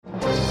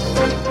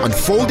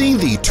unfolding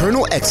the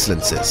eternal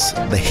excellences,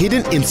 the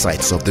hidden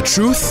insights of the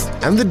truth,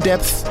 and the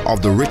depth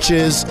of the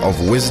riches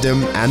of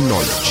wisdom and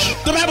knowledge.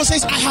 The Bible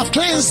says, I have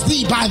cleansed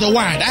thee by the word.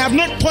 I have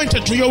not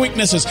pointed to your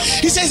weaknesses.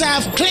 He says, I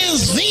have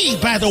cleansed thee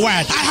by the word.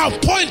 I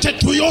have pointed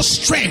to your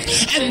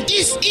strength. And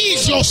this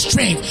is your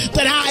strength,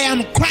 that I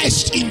am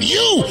Christ in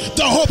you,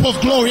 the hope of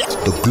glory.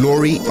 The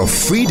glory of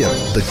freedom,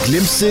 the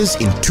glimpses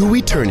into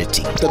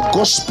eternity. The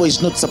gospel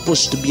is not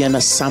supposed to be an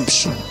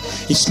assumption.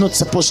 It's not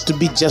supposed to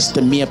be just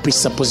a mere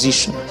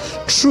presupposition.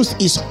 Truth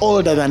is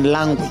older than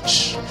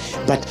language,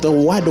 but the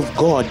word of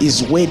God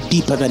is way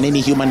deeper than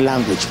any human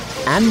language.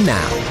 And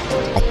now,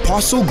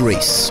 Apostle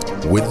Grace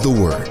with the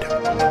word.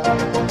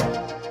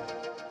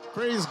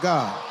 Praise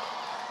God.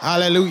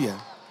 Hallelujah.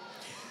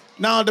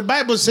 Now the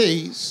Bible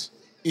says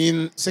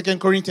in 2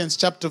 Corinthians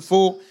chapter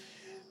 4,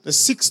 the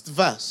 6th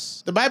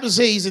verse, the Bible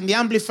says in the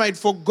Amplified,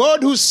 for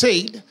God who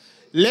said,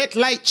 let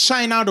light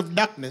shine out of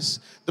darkness,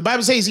 the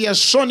Bible says he has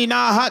shone in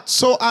our hearts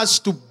so as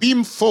to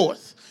beam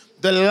forth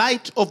the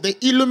light of the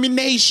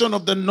illumination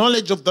of the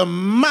knowledge of the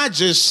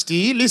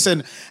majesty,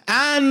 listen,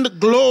 and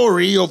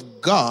glory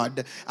of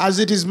God, as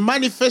it is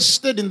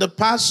manifested in the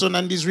person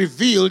and is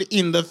revealed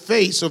in the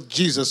face of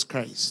Jesus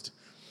Christ.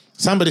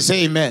 Somebody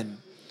say amen.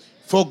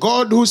 For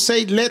God who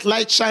said, let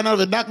light shine out of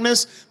the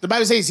darkness, the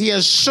Bible says he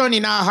has shone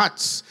in our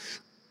hearts.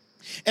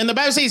 And the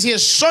Bible says he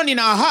has shone in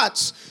our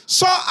hearts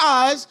so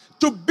as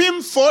to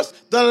beam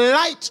forth the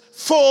light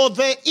for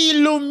the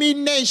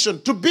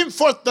illumination. To beam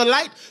forth the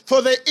light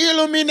for the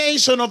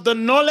illumination of the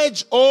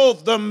knowledge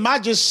of the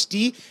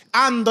majesty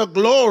and the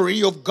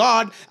glory of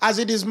God as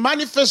it is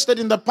manifested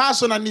in the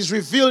person and is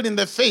revealed in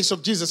the face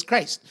of Jesus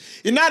Christ.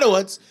 In other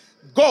words,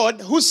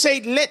 God, who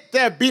said, let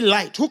there be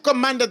light, who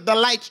commanded the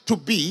light to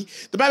be,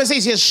 the Bible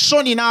says he has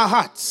shone in our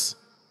hearts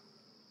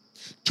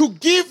to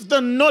give the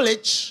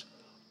knowledge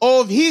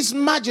of his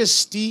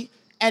majesty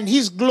and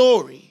his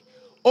glory,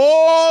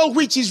 all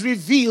which is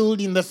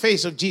revealed in the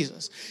face of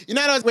Jesus. In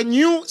other words, when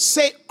you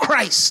say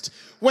Christ,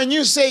 when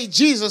you say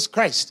Jesus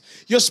Christ,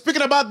 you're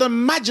speaking about the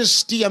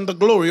majesty and the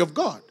glory of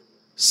God.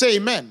 Say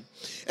amen.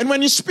 And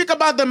when you speak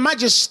about the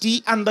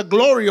majesty and the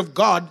glory of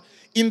God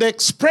in the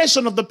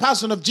expression of the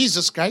person of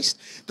Jesus Christ,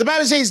 the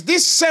Bible says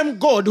this same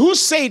God who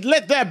said,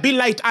 let there be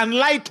light, and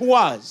light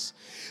was.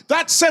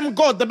 That same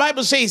God, the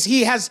Bible says,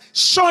 he has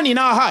shone in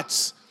our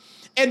hearts.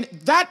 And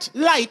that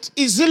light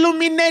is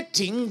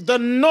illuminating the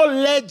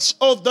knowledge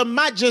of the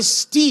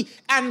majesty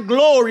and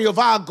glory of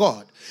our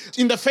God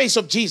in the face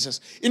of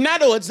Jesus. In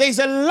other words, there is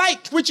a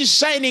light which is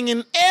shining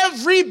in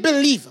every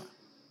believer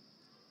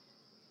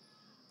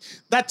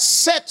that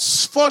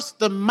sets forth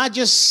the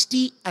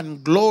majesty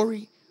and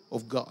glory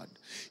of God.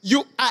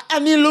 You are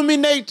an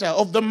illuminator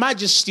of the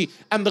majesty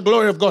and the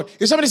glory of God.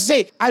 If somebody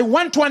say, I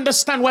want to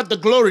understand what the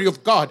glory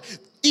of God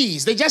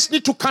is, they just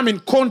need to come in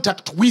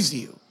contact with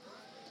you.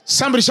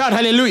 Somebody shout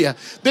hallelujah.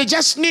 They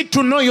just need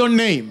to know your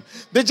name.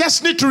 They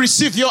just need to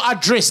receive your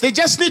address. They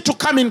just need to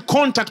come in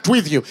contact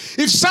with you.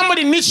 If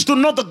somebody needs to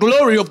know the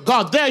glory of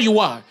God, there you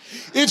are.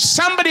 If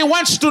somebody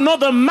wants to know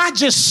the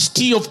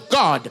majesty of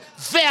God,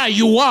 there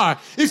you are.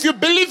 If you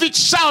believe it,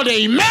 shout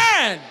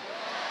amen.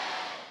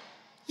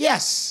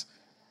 Yes,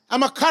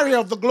 I'm a carrier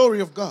of the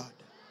glory of God.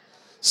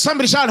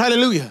 Somebody shout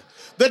hallelujah.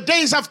 The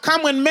days have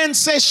come when men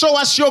say, show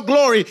us your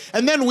glory,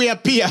 and then we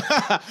appear.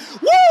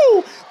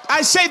 Woo!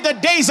 I say the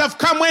days have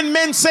come when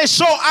men say,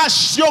 show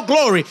us your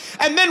glory.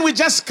 And then we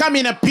just come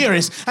in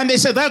appearance. And they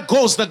say, there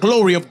goes the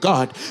glory of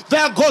God.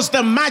 There goes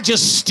the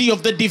majesty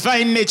of the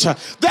divine nature.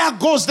 There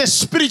goes the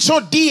spiritual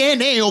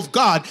DNA of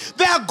God.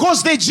 There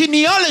goes the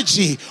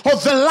genealogy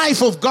of the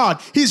life of God.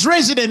 He's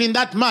resident in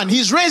that man.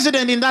 He's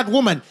resident in that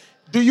woman.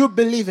 Do you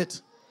believe it?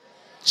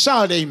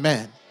 Shout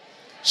amen.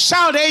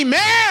 Shout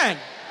amen.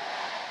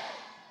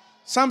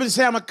 Somebody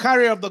say, I'm a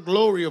carrier of the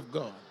glory of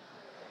God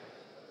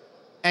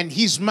and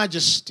his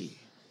majesty.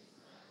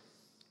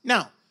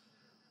 Now,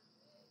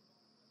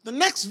 the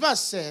next verse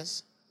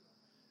says,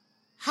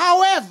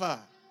 however,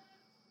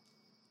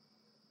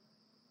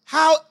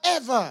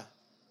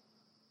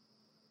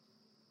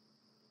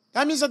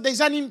 that means that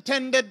there's an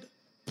intended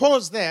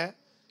pause there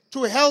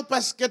to help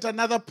us get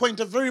another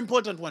point, a very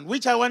important one,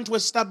 which I want to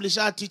establish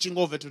our teaching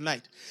over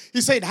tonight.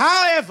 He said,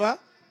 however,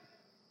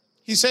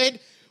 he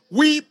said,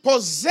 we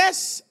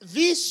possess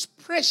this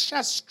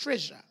precious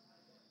treasure.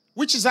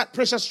 Which is that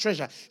precious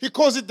treasure? He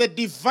calls it the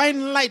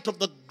divine light of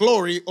the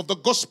glory of the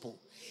gospel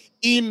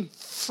in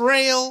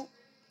frail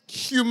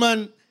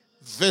human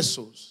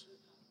vessels,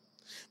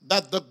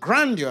 that the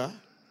grandeur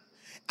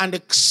and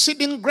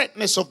exceeding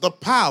greatness of the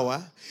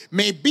power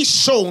may be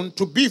shown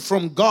to be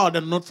from God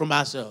and not from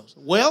ourselves.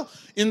 Well,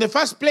 in the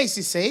first place,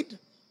 he said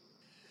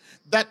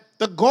that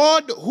the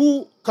God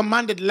who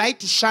commanded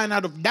light to shine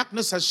out of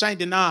darkness has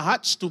shined in our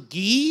hearts to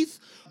give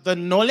the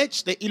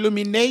knowledge, the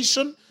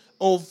illumination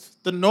of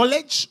the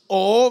knowledge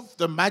of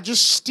the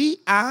majesty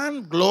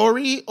and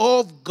glory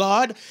of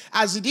God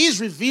as it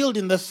is revealed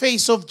in the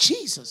face of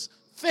Jesus.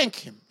 Thank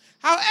him.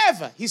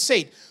 However, he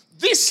said,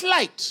 this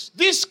light,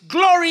 this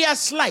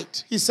glorious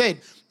light, he said,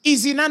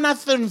 is in an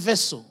earthen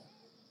vessel.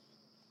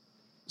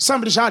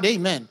 Somebody shout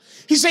amen.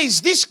 He says,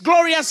 this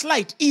glorious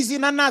light is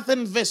in an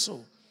earthen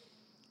vessel.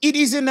 It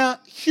is in a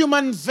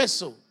human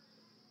vessel.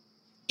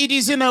 It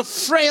is in a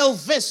frail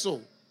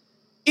vessel.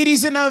 It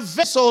is in a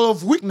vessel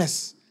of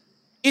weakness.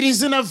 It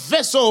is in a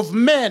vessel of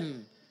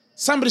men.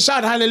 Somebody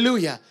shout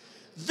hallelujah.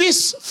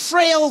 This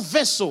frail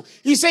vessel,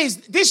 he says,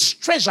 this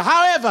treasure,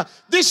 however,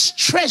 this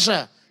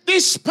treasure,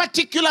 this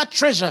particular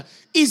treasure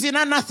is in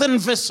an earthen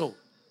vessel.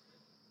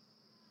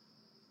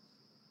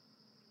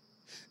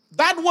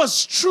 That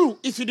was true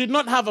if you did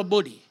not have a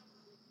body.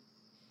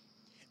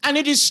 And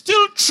it is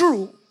still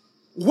true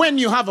when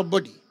you have a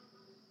body.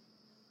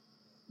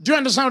 Do you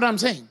understand what I'm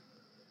saying?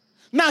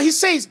 Now he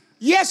says,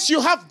 yes,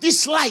 you have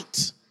this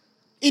light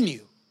in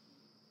you.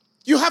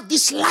 You have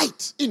this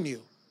light in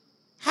you.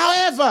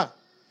 However,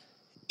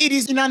 it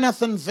is in an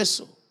earthen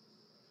vessel.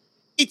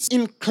 It's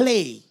in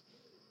clay.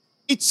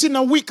 It's in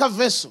a weaker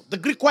vessel. The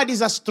Greek word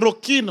is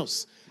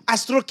astrokinos.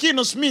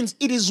 Astrokinos means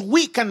it is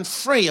weak and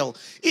frail.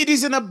 It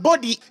is in a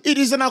body. It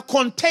is in a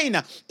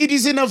container. It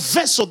is in a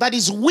vessel that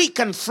is weak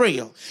and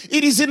frail.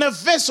 It is in a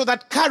vessel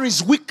that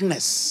carries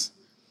weakness.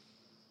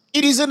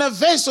 It is in a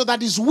vessel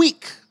that is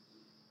weak.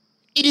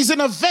 It is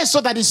in a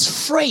vessel that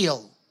is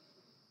frail.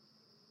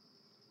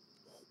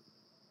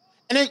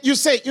 And then you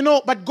say,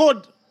 but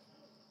God,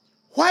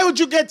 why would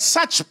you get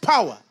such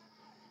power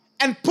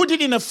and put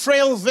it in a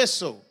frail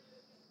vessel?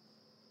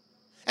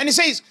 And he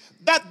says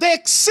that the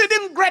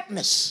exceeding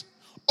greatness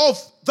of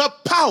the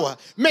power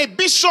may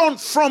be shown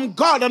from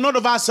God and not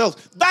of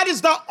ourselves. That is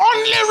the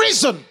only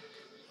reason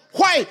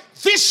why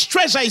this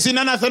treasure is in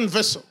an earthen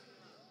vessel.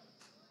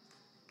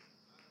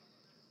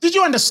 Did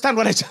you understand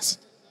what I just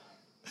said?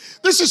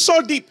 This is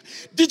so deep.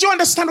 Did you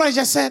understand what I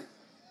just said?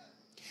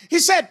 He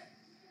said,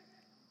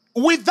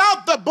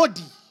 without the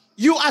body,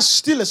 you are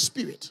still a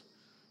spirit.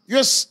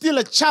 You're still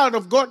a child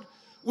of God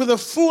with a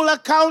full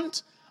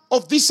account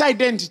of this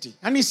identity.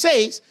 And he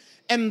says,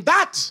 and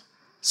that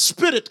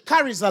spirit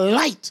carries a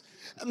light.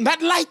 And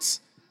that light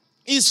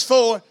is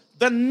for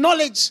the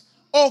knowledge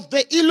of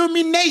the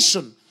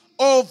illumination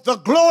of the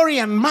glory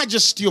and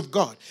majesty of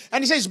God.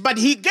 And he says, but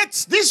he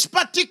gets this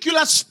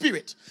particular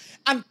spirit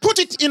and put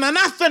it in an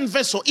earthen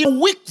vessel, in a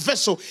weak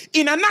vessel,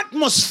 in an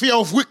atmosphere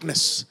of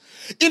weakness,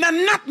 in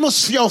an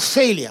atmosphere of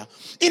failure,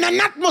 in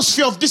an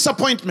atmosphere of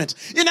disappointment,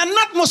 in an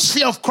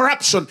atmosphere of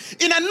corruption,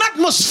 in an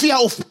atmosphere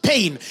of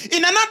pain,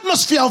 in an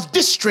atmosphere of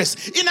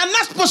distress, in an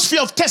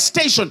atmosphere of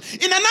testation,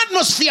 in an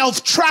atmosphere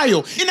of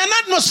trial, in an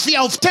atmosphere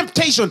of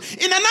temptation,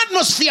 in an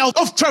atmosphere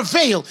of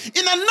travail,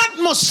 in an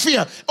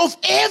atmosphere of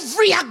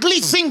every ugly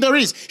thing there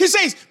is. He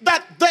says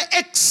that the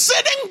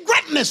exceeding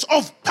greatness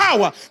of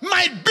power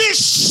might be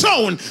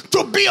shown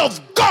to be of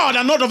God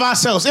and not of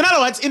ourselves. In other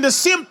words, in the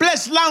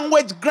simplest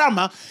language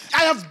grammar,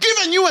 I have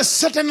given you a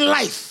certain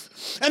life.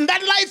 And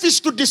that life is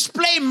to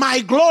display my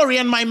glory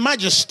and my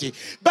majesty.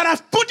 But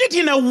I've put it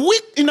in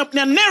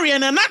an area,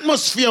 in an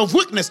atmosphere of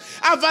weakness.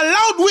 I've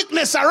allowed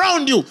weakness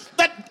around you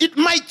that it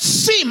might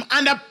seem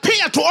and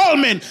appear to all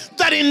men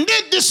that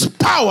indeed this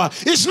power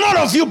is not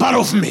of you but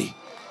of me.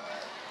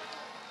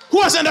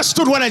 Who has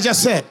understood what I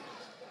just said?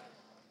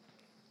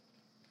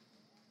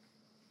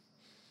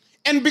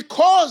 And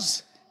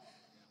because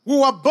we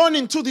were born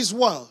into this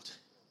world,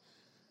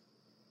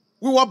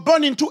 we were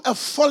born into a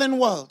fallen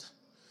world.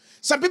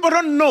 Some people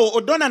don't know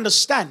or don't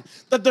understand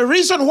that the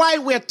reason why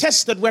we're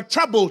tested, we're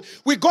troubled,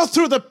 we go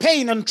through the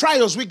pain and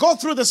trials, we go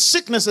through the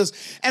sicknesses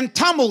and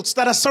tumults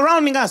that are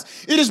surrounding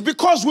us. It is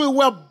because we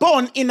were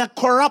born in a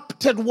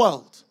corrupted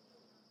world.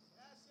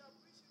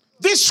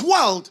 This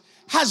world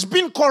has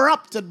been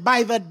corrupted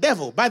by the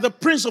devil, by the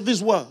prince of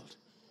this world.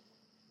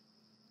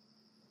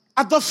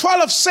 At the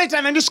fall of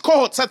Satan and his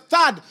cohorts, a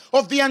third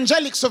of the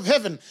angelics of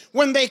heaven,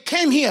 when they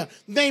came here,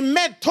 they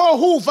made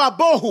tohu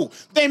vabohu.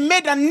 They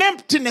made an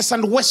emptiness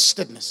and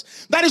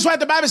wastedness. That is why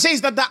the Bible says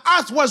that the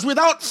earth was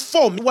without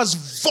form. It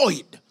was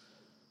void.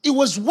 It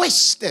was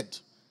wasted.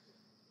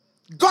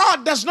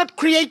 God does not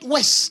create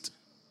waste.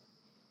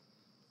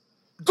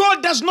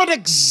 God does not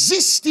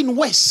exist in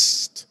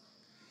waste.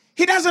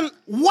 He doesn't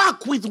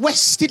work with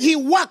waste. He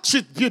works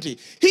with beauty.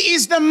 He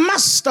is the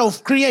master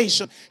of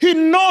creation. He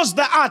knows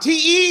the art.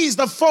 He is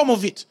the form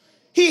of it.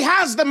 He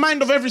has the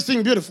mind of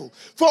everything beautiful.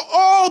 For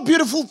all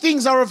beautiful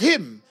things are of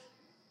him.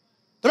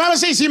 The Bible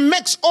says he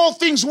makes all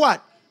things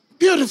what?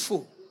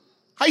 Beautiful.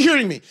 Are you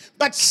hearing me?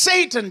 But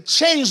Satan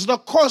changed the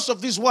course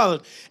of this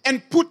world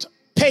and put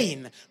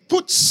pain,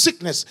 put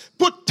sickness,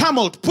 put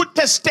tumult, put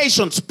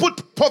testations,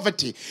 put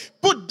poverty,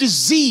 put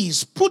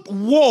disease, put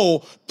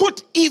war,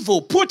 put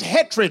evil, put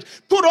hatred,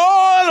 put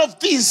all of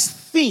these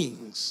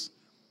things.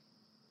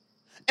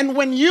 And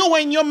when you were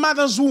in your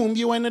mother's womb,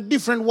 you were in a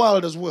different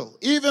world as well.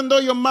 Even though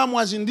your mom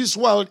was in this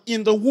world,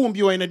 in the womb,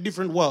 you were in a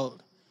different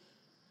world.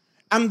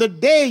 And the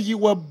day you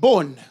were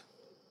born,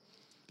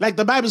 like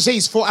the Bible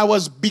says, for I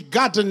was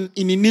begotten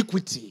in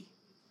iniquity.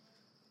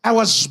 I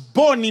was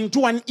born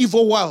into an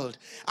evil world.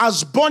 I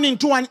was born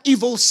into an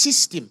evil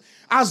system.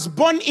 I was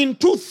born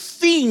into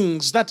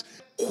things that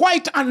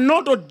quite are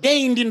not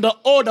ordained in the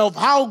order of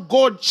how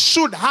God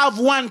should have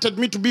wanted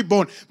me to be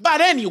born.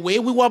 But anyway,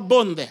 we were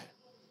born there.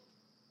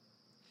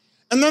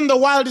 And then the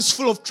world is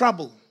full of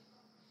trouble.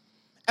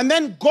 And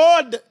then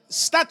God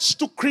starts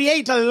to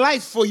create a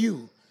life for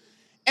you.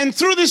 And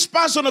through this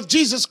person of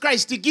Jesus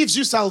Christ, he gives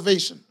you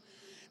salvation.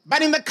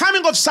 But in the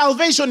coming of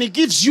salvation, he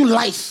gives you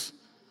life.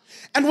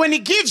 And when he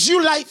gives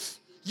you life,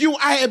 you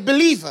are a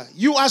believer.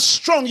 You are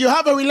strong. You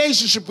have a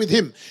relationship with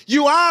him.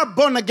 You are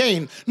born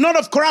again, not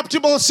of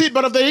corruptible seed,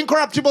 but of the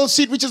incorruptible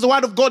seed, which is the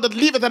word of God that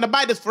liveth and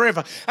abideth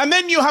forever. And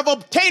then you have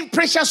obtained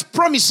precious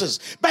promises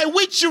by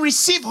which you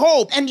receive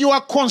hope, and you are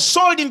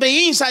consoled in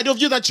the inside of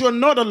you that you are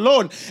not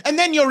alone. And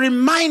then you're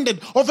reminded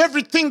of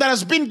everything that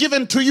has been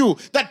given to you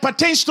that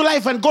pertains to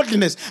life and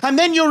godliness. And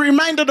then you're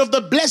reminded of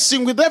the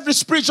blessing with every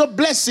spiritual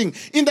blessing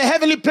in the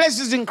heavenly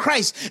places in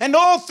Christ. And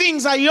all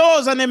things are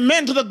yours, and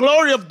amen, to the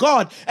glory of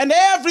God. And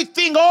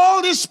everything,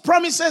 all these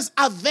promises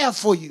are there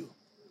for you,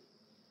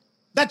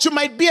 that you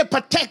might be a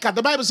partaker,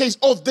 the Bible says,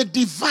 of the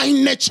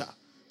divine nature.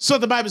 So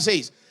the Bible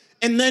says.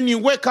 And then you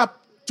wake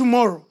up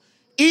tomorrow,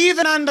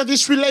 even under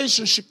this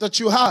relationship that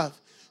you have,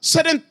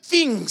 certain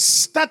things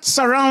start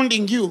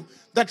surrounding you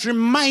that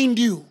remind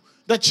you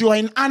that you are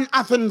an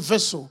unearthen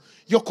vessel.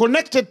 You're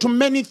connected to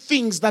many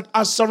things that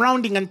are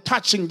surrounding and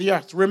touching the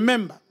earth.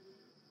 Remember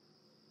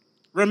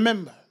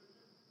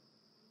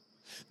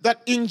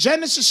that in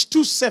Genesis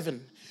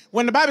 2:7,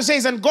 when the Bible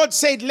says, and God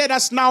said, let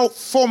us now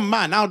form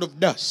man out of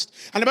dust.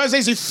 And the Bible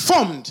says he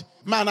formed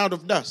man out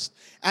of dust.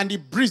 And he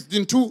breathed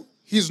into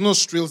his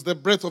nostrils the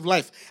breath of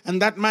life.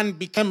 And that man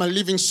became a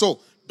living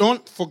soul.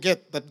 Don't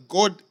forget that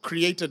God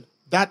created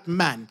that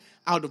man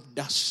out of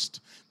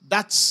dust.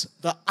 That's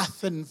the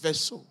earthen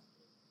vessel.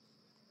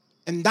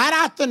 And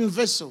that earthen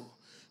vessel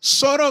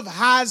sort of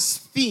has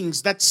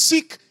things that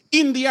seek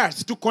in the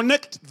earth to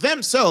connect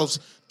themselves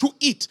to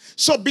it.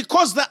 So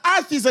because the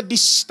earth is a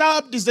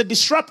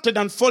disrupted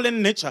and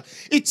fallen nature,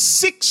 it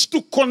seeks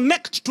to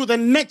connect to the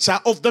nature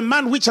of the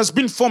man which has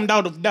been formed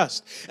out of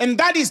dust. And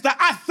that is the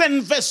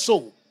earthen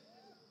vessel.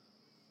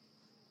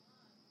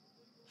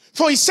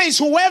 For he says,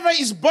 whoever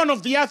is born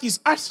of the earth is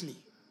earthly.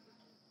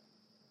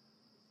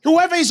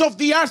 Whoever is of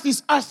the earth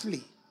is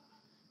earthly.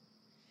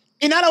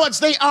 In other words,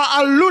 they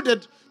are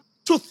alluded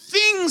to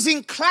things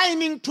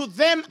inclining to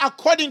them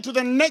according to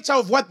the nature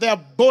of what they are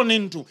born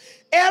into.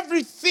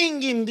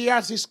 Everything in the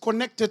earth is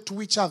connected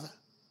to each other.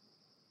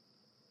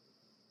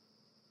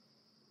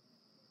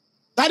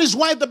 That is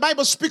why the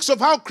Bible speaks of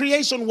how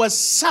creation was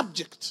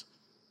subject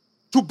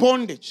to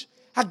bondage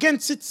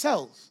against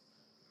itself.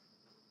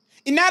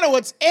 In other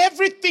words,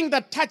 everything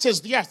that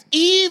touches the earth,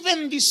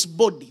 even this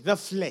body, the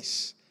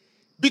flesh,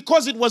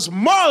 because it was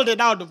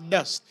molded out of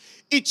dust,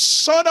 it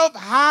sort of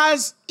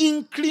has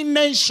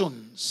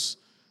inclinations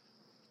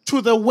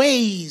to the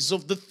ways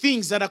of the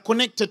things that are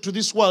connected to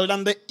this world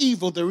and the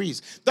evil there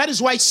is. That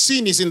is why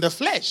sin is in the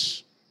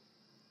flesh.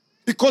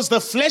 Because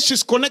the flesh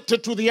is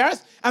connected to the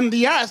earth, and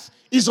the earth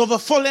is of a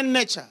fallen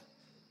nature.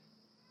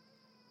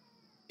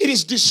 It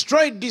is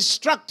destroyed,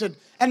 distracted,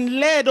 and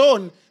led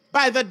on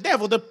by the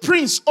devil, the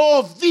prince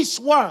of this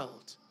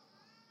world.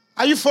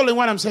 Are you following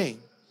what I'm saying?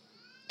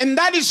 And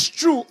that is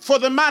true for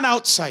the man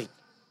outside.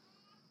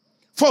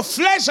 For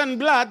flesh and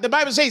blood, the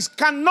Bible says,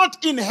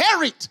 cannot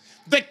inherit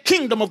the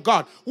kingdom of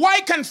God.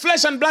 Why can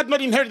flesh and blood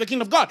not inherit the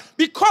kingdom of God?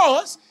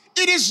 Because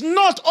it is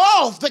not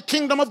of the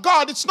kingdom of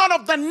God. It's not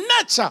of the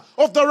nature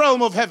of the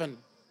realm of heaven.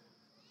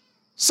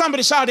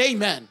 Somebody shout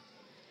amen.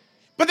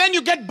 But then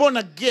you get born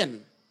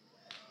again.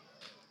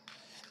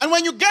 And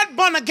when you get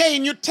born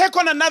again, you take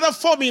on another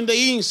form in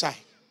the inside.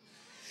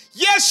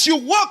 Yes, you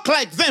walk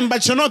like them,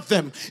 but you're not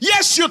them.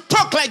 Yes, you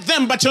talk like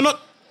them, but you're not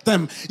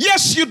them.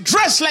 Yes, you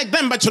dress like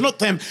them, but you're not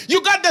them.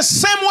 You got the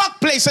same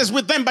workplaces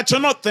with them, but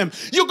you're not them.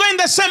 You go in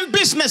the same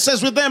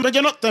businesses with them, but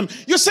you're not them.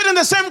 You sit in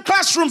the same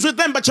classrooms with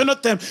them, but you're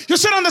not them. You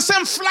sit on the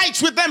same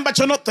flights with them, but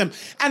you're not them.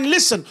 And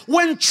listen,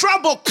 when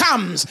trouble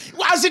comes,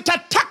 as it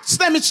attacks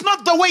them, it's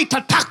not the way it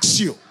attacks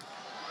you.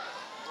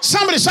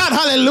 Somebody shout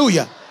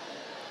hallelujah.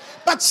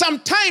 But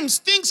sometimes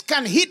things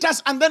can hit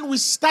us and then we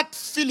start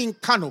feeling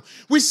carnal.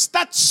 We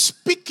start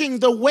speaking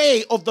the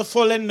way of the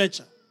fallen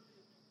nature.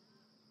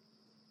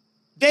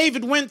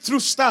 David went through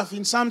stuff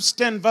in Psalms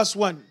 10 verse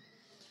 1.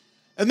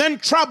 And then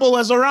trouble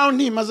was around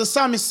him, as the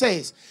psalmist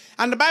says.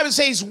 And the Bible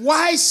says,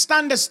 why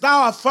standest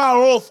thou afar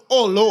off,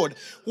 O Lord?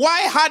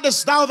 Why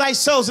hidest thou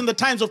thyself in the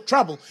times of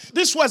trouble?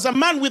 This was a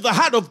man with the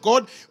heart of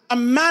God, a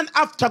man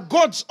after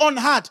God's own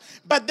heart.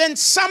 But then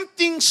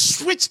something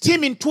switched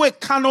him into a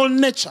carnal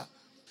nature.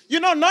 You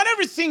know, not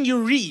everything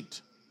you read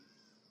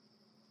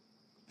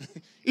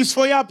is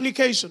for your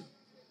application.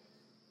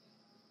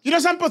 You know,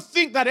 some people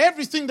think that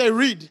everything they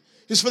read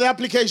is for the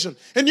application.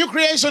 A new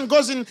creation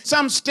goes in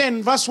Psalms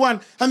 10, verse 1,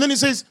 and then it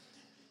says,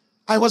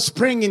 I was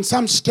praying in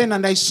Psalms 10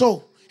 and I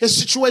saw a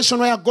situation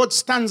where God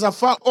stands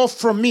afar off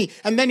from me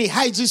and then he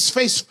hides his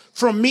face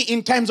from me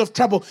in times of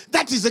trouble.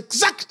 That is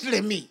exactly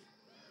me.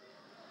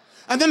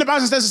 And then the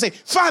Bible says to say,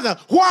 Father,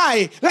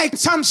 why, like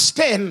Psalms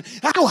 10,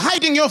 are you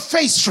hiding your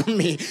face from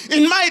me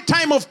in my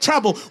time of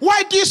trouble?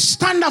 Why do you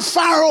stand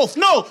afar off?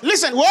 No,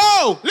 listen,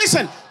 whoa,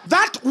 listen.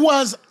 That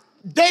was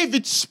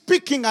David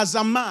speaking as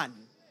a man.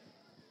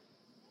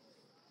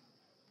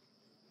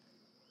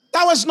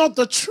 That was not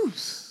the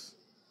truth.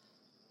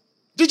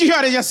 Did you hear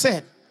what I just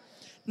said?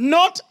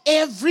 Not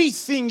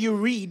everything you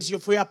read is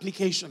for your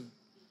application.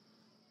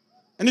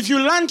 And if you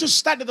learn to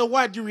study the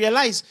word, you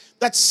realize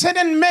that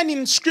certain men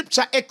in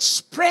scripture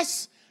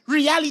express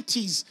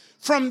realities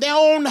from their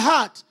own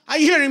heart. Are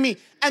you hearing me?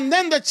 And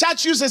then the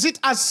church uses it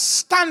as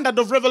standard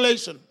of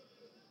revelation.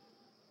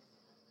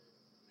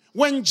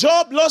 When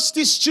Job lost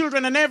his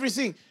children and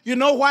everything, you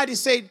know what he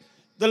said?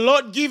 The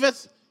Lord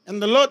giveth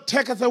and the Lord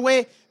taketh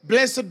away.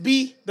 Blessed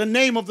be the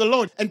name of the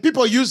Lord. And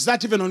people use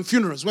that even on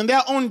funerals. When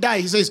their own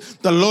die, he says,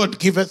 the Lord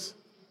giveth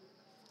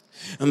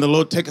and the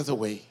Lord taketh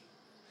away.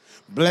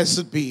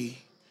 Blessed be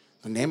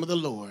the name of the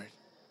Lord.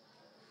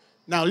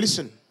 Now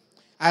listen,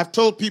 I have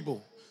told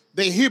people,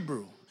 the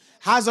Hebrew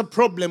has a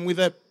problem with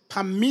the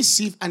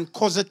permissive and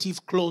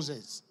causative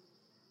clauses.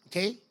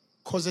 Okay?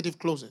 Causative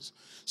clauses.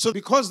 So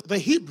because the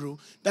Hebrew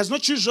does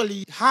not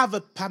usually have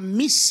a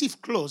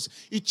permissive clause,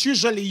 it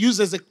usually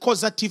uses a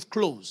causative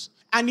clause.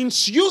 And in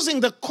using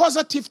the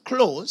causative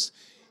clause,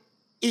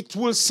 it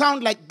will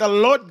sound like the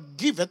Lord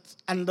giveth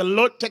and the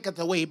Lord taketh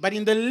away. But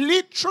in the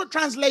literal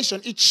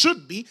translation, it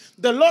should be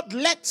the Lord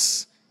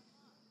lets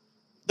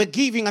the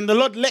giving and the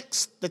Lord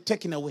lets the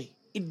taking away.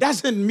 It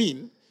doesn't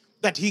mean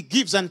that he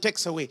gives and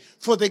takes away.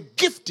 For the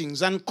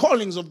giftings and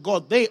callings of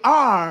God, they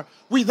are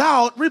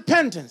without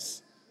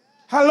repentance.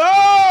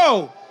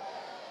 Hello!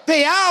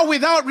 They are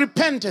without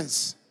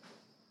repentance.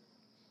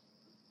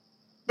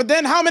 But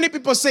then how many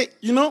people say,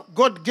 you know,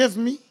 God gave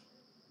me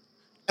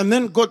and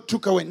then God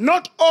took away.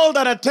 Not all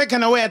that are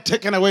taken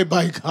away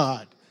by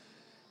God.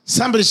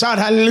 Somebody shout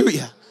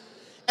hallelujah.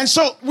 And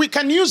so we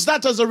can use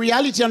that as a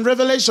reality and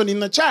revelation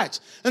in the church.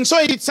 And so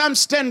in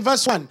Psalms 10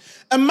 verse 1,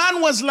 a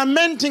man was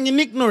lamenting in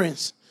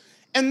ignorance.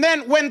 And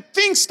then when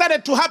things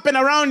started to happen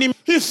around him,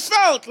 he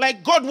felt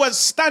like God was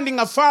standing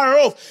afar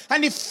off.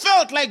 And he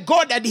felt like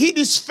God had hid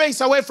his face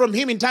away from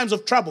him in times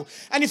of trouble.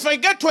 And if I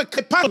get to a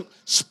person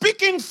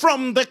speaking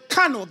from the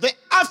carnal, the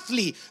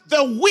earthly,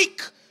 the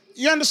weak,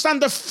 you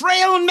understand, the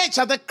frail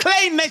nature, the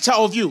clay nature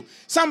of you,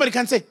 somebody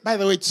can say, by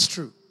the way, it's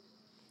true.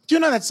 Do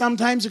you know that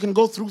sometimes you can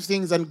go through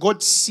things and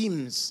God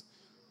seems,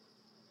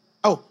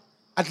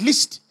 at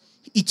least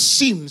it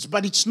seems,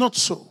 but it's not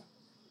so.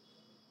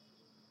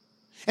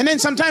 And then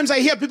sometimes I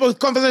hear people with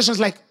conversations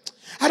like,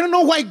 I don't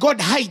know why God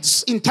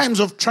hides in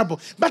times of trouble.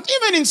 But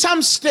even in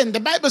Psalms 10,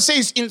 the Bible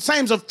says in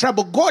times of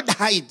trouble, God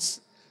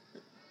hides.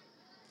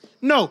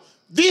 No,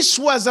 this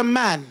was a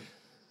man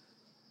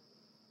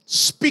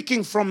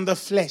speaking from the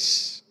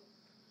flesh,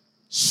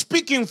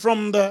 speaking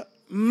from the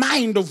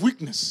mind of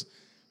weakness,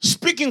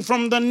 speaking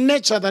from the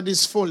nature that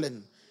is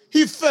fallen.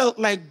 He felt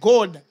like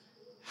God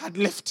had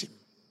left him.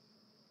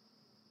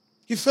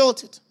 He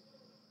felt it.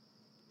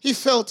 He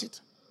felt it.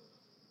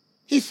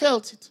 He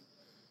felt it.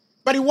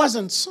 But it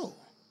wasn't so.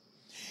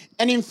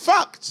 And in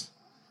fact,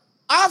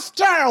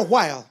 after a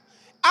while,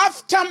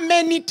 after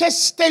many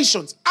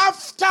testations,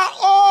 after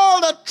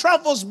all the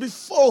troubles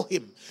before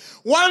him,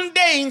 one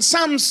day in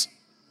Psalms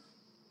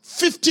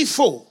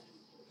 54,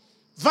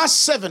 verse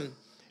 7,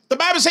 the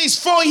Bible says,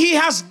 for he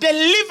has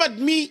delivered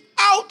me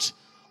out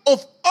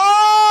of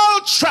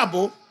all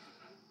trouble,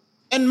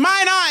 and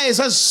mine eyes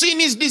has seen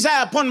his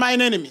desire upon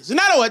mine enemies. In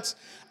other words,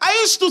 I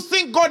used to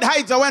think God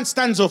hides and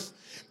stands off.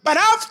 But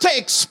after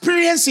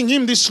experiencing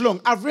him this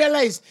long, I've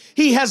realized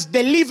he has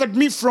delivered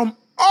me from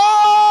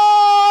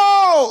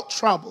all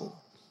trouble.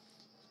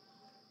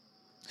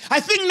 I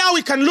think now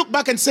we can look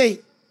back and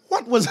say,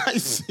 what was I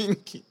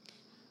thinking?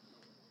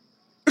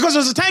 Because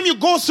there's a time you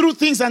go through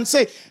things and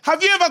say,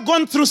 have you ever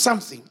gone through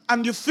something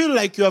and you feel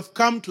like you have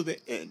come to the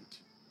end?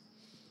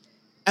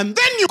 And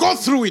then you go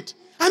through it.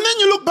 And then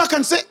you look back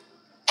and say,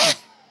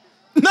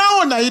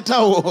 now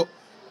Naita,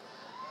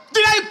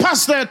 did I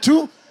pass there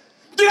too?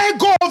 Did I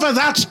go over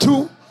that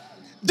too?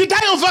 Did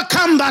I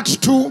overcome that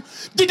too?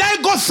 Did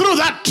I go through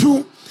that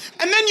too?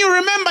 And then you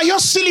remember your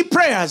silly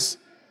prayers.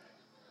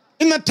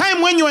 In the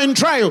time when you were in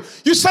trial,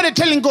 you started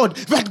telling God,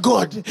 but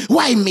God,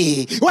 why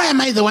me? Why am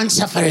I the one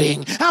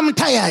suffering? I'm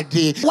tired.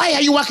 Why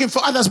are you working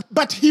for others?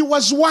 But he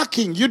was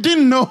working. You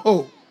didn't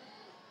know.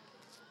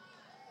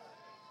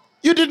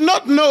 You did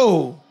not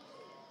know.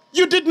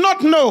 You did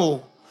not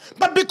know.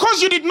 But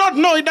because you did not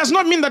know, it does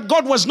not mean that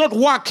God was not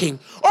working.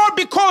 Or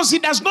because he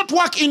does not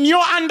work in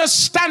your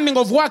understanding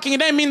of working, it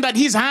doesn't mean that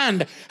his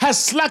hand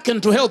has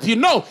slackened to help you.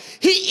 No,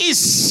 he is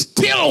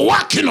still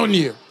working on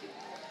you.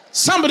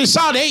 Somebody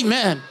shout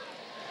amen.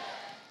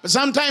 But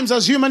sometimes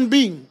as human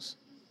beings,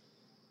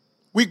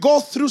 we go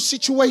through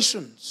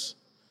situations.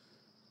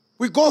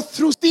 We go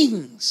through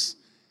things.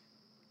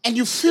 And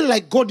you feel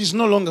like God is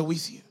no longer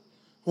with you.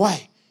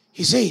 Why?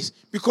 He says,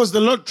 because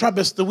the Lord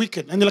troubles the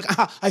wicked. And you're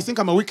like, I think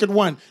I'm a wicked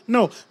one.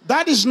 No,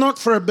 that is not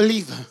for a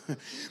believer.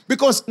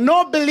 Because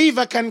no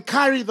believer can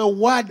carry the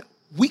word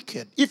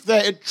wicked if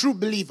they're a true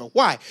believer.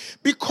 Why?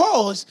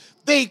 Because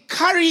they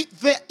carry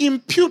the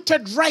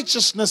imputed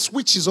righteousness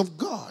which is of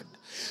God.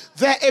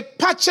 They're a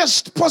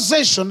purchased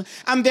possession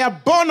and they are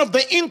born of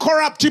the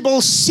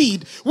incorruptible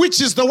seed, which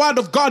is the word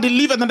of God, it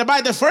liveth and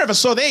abideth forever.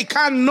 So they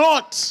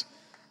cannot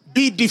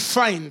be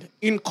defined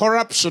in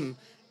corruption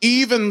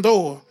even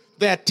though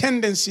there are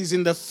tendencies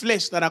in the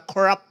flesh that are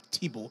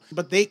corruptible,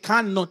 but they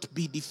cannot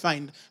be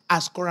defined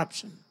as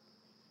corruption.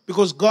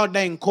 Because God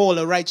didn't call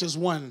a righteous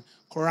one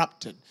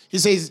corrupted. He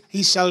says,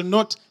 he shall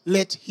not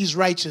let his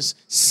righteous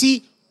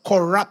see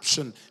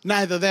corruption,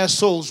 neither their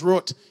souls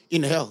rot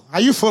in hell.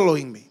 Are you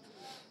following me?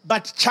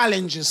 But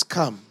challenges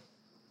come.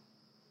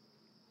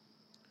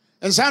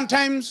 And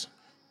sometimes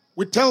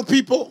we tell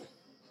people,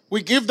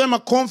 we give them a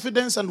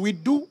confidence, and we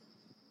do.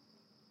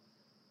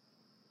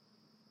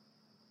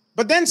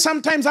 But then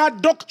sometimes our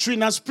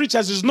doctrine as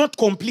preachers is not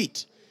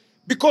complete,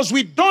 because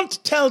we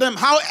don't tell them,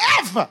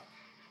 however,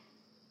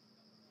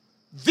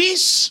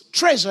 this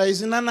treasure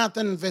is in an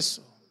earthen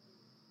vessel.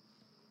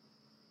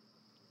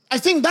 I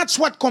think that's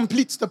what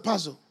completes the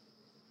puzzle.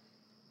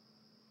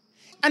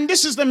 And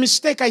this is the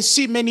mistake I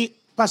see many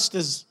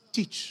pastors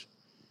teach.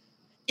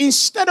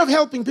 Instead of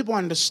helping people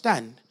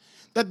understand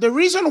that the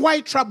reason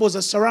why troubles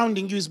are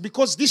surrounding you is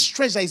because this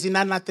treasure is in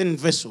an earthen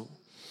vessel,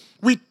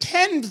 we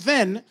tend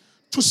then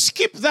to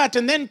skip that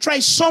and then try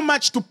so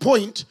much to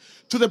point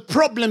to the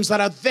problems that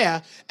are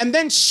there, and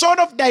then sort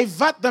of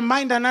divert the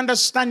mind and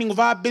understanding of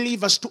our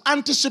believers to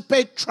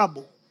anticipate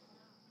trouble,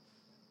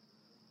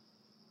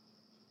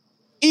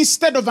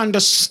 instead of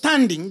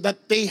understanding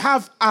that they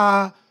have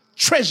a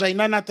treasure in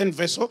an earthen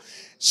vessel.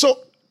 So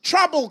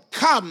trouble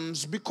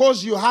comes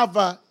because you have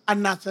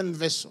an earthen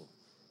vessel.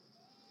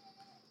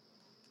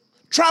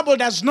 Trouble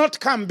does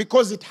not come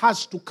because it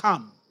has to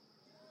come.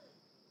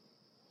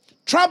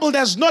 Trouble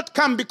does not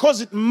come because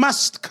it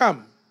must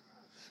come.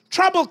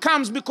 Trouble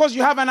comes because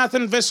you have an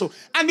earthen vessel.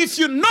 And if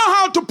you know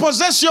how to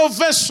possess your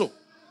vessel,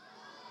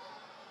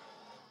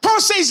 Paul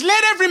says,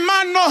 let every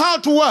man know how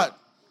to what?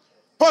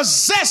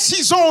 Possess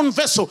his own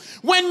vessel.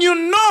 When you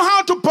know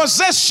how to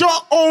possess your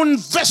own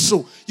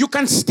vessel, you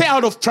can stay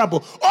out of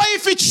trouble. Or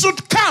if it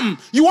should come,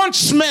 you won't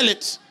smell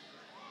it.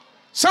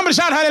 Somebody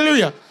shout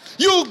hallelujah.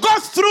 You'll go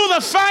through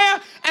the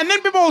fire, and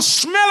then people will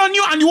smell on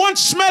you, and you won't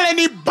smell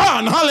any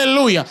burn.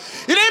 Hallelujah.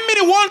 It doesn't mean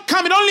it won't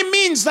come. It only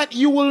means that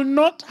you will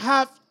not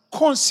have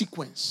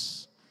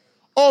consequence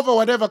over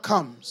whatever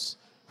comes.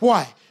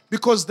 Why?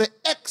 Because the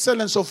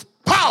excellence of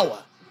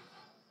power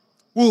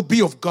will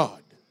be of God.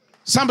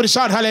 Somebody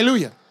shout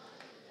hallelujah.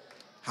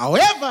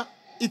 However,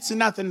 it's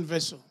in earthen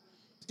vessel.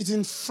 It's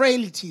in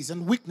frailties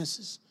and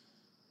weaknesses.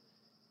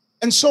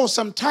 And so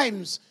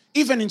sometimes,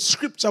 even in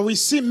scripture, we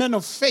see men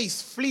of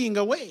faith fleeing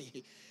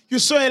away. You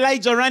saw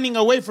Elijah running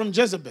away from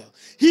Jezebel.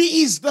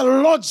 He is the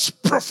Lord's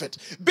prophet.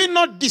 Be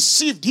not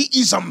deceived. He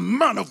is a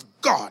man of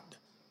God.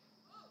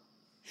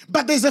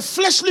 But there's a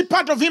fleshly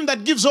part of him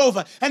that gives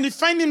over, and he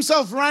finds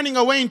himself running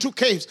away into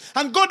caves.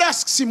 And God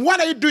asks him, what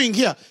are you doing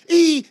here?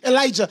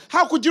 Elijah,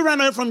 how could you run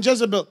away from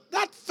Jezebel?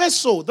 That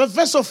vessel, the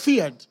vessel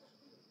feared.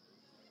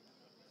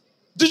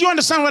 Did you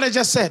understand what I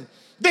just said?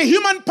 The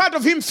human part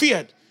of him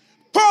feared.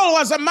 Paul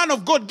was a man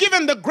of God,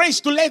 given the grace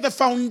to lay the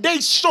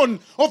foundation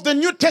of the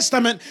New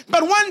Testament.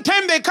 But one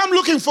time they come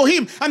looking for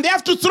him, and they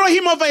have to throw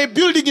him over a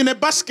building in a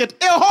basket.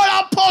 A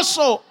whole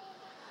apostle.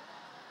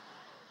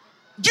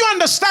 Do you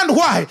understand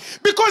why?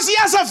 Because he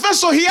has a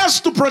vessel he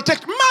has to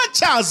protect.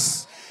 Much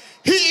as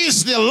he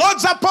is the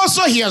Lord's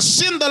apostle, he has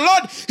seen the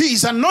Lord, he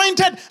is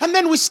anointed, and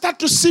then we start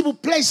to see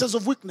places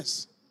of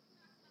weakness.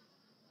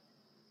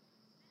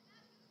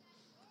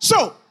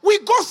 So we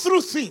go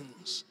through things.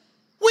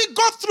 We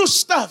go through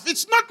stuff.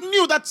 It's not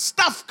new that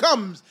stuff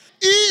comes.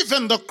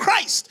 Even the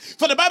Christ.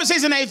 For the Bible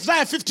says in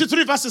Isaiah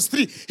 53 verses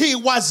 3, he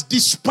was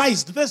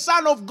despised, the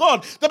Son of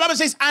God. The Bible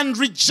says, and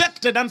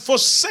rejected and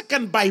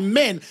forsaken by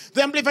men.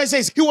 The Amplified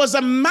says, he was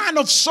a man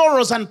of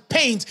sorrows and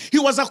pains. He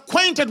was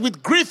acquainted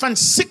with grief and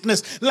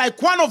sickness, like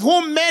one of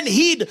whom men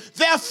hid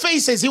their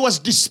faces. He was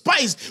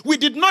despised. We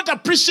did not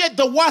appreciate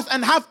the worth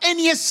and have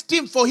any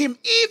esteem for him.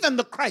 Even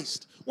the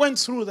Christ went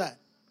through that.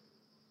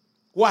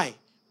 Why?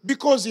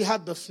 Because he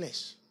had the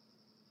flesh.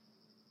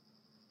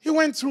 He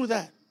went through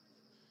that.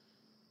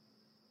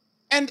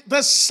 And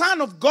the Son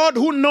of God,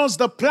 who knows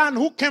the plan,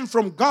 who came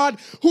from God,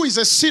 who is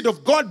a seed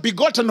of God,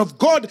 begotten of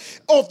God,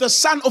 of the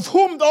Son, of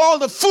whom all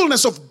the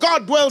fullness of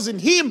God dwells in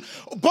him,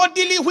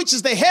 bodily, which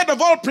is the head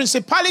of all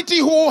principality,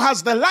 who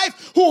has the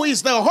life, who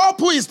is the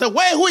hope, who is the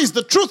way, who is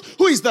the truth,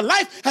 who is the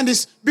life, and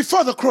is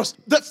before the cross.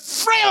 The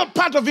frail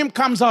part of him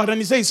comes out and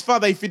he says,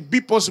 Father, if it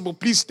be possible,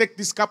 please take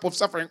this cup of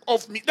suffering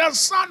off me. The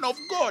Son of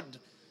God.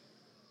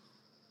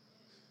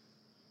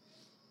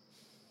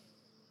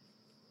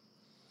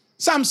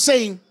 Some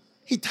saying,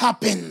 it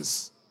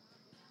happens.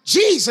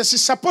 Jesus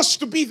is supposed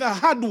to be the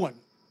hard one.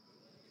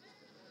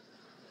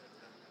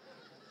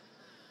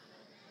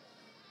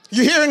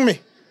 You hearing me?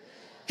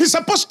 He's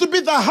supposed to be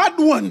the hard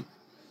one.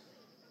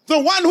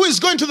 The one who is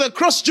going to the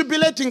cross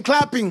jubilating,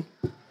 clapping.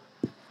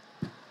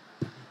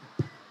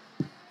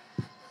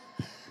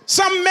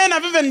 Some men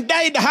have even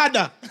died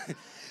harder.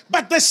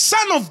 But the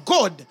Son of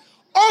God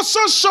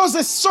also shows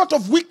a sort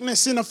of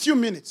weakness in a few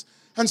minutes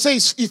and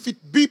says, if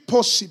it be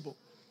possible,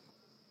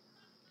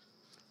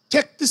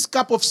 take this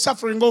cup of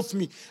suffering off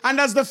me. And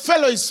as the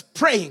fellow is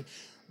praying,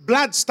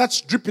 blood starts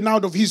dripping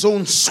out of his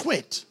own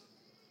sweat.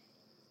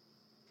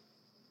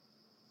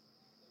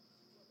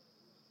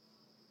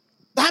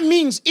 That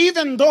means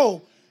even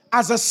though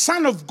as a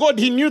son of God,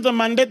 he knew the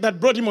mandate that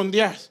brought him on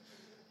the earth,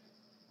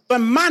 the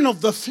man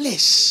of the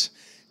flesh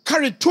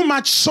carried too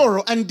much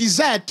sorrow and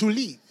desired to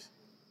live.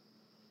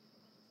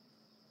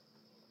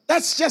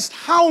 That's just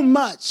how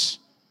much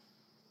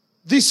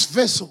this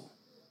vessel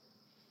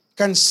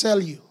can sell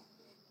you.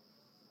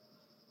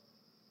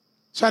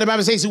 So the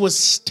Bible says he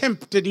was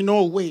tempted in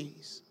all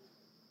ways.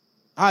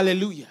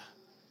 Hallelujah.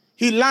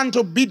 He learned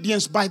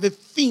obedience by the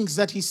things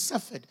that he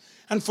suffered.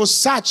 And for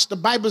such, the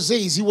Bible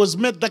says he was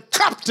made the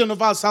captain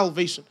of our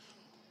salvation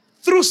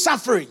through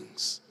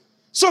sufferings.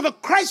 So the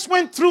Christ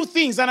went through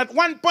things, and at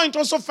one point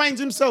also finds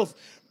himself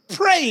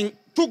praying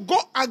to go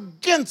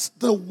against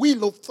the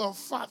will of the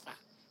Father.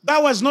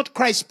 That was not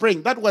Christ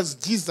praying, that was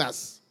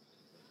Jesus.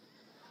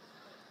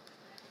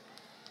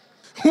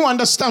 Who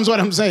understands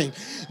what I'm saying?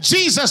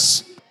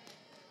 Jesus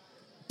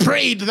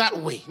prayed that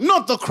way,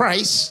 not the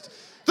Christ.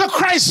 The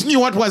Christ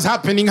knew what was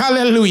happening,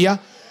 hallelujah.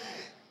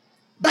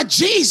 But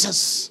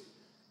Jesus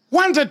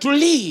wanted to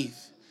live.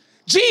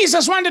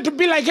 Jesus wanted to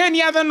be like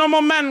any other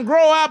normal man,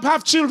 grow up,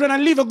 have children,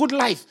 and live a good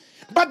life.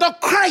 But the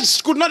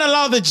Christ could not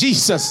allow the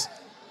Jesus.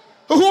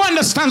 Who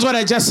understands what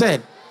I just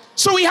said?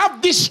 So we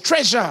have this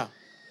treasure,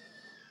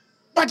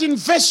 but in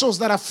vessels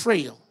that are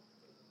frail.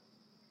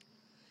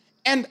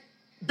 And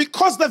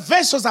because the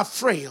vessels are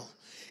frail,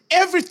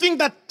 everything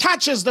that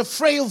touches the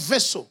frail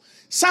vessel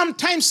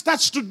sometimes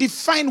starts to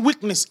define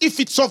weakness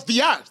if it's of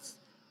the earth.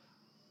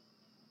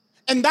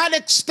 And that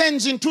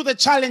extends into the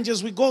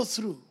challenges we go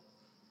through.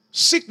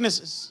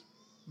 Sicknesses,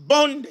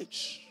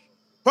 bondage,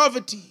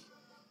 poverty,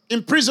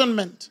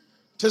 imprisonment,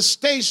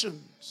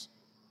 testations,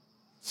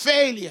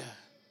 failure,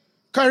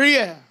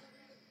 career,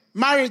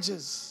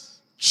 marriages,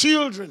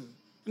 children,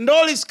 and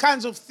all these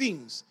kinds of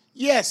things.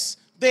 Yes,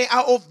 they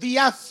are of the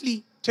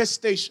earthly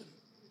testation.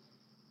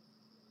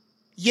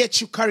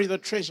 Yet you carry the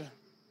treasure.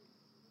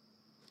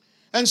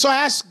 And so I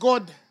asked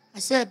God, I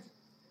said,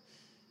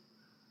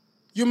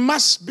 you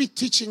must be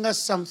teaching us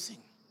something.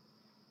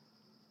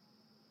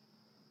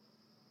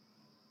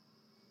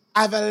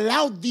 I've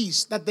allowed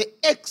this, that the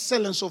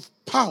excellence of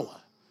power,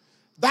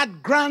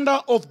 that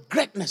grandeur of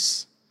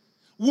greatness,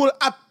 will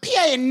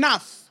appear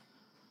enough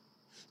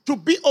to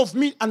be of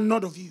me and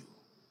not of you.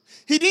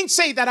 He didn't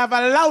say that I've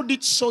allowed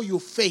it so you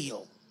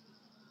fail.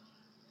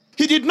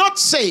 He did not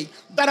say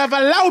that I've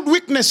allowed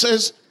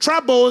weaknesses,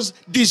 troubles,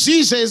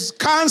 diseases,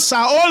 cancer,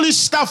 all this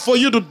stuff for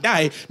you to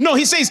die. No,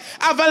 he says,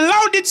 I've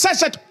allowed it such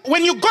that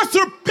when you go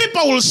through,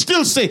 people will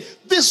still say,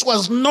 this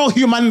was no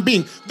human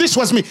being. This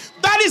was me.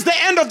 That is the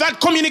end of that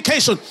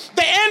communication.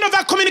 The end of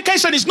that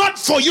communication is not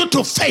for you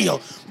to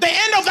fail. The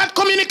end of that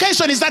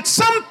communication is that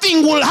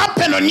something will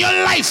happen on your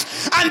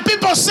life and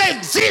people say,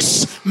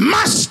 this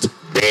must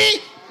be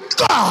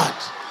God.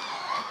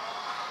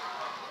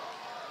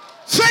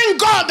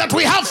 Thank God that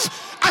we have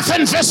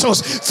earthen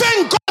vessels.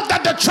 Thank God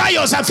that the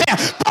trials are there.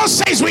 Paul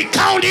says we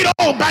count it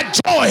all but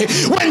joy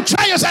when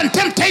trials and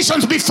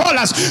temptations befall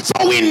us.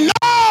 For we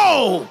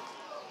know.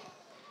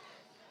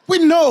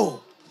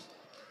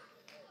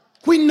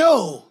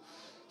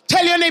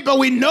 Tell your neighbor,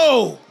 we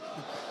know.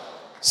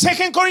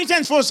 2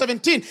 Corinthians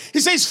 4:17.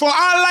 He says, for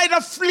our light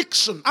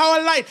affliction,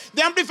 our light.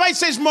 The Amplified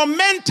says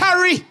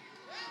momentary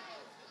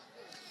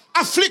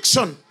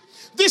affliction.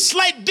 This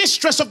slight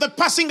distress of the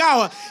passing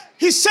hour.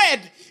 He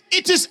said,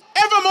 it is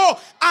evermore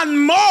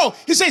and more.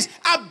 He says,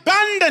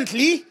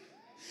 abundantly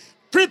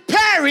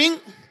preparing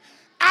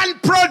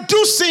and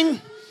producing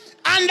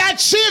and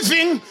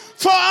achieving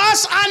for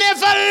us an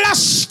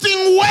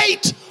everlasting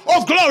weight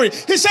of glory.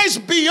 He says,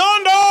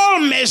 beyond all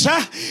measure,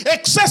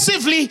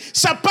 excessively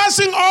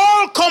surpassing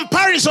all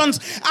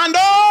comparisons and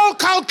all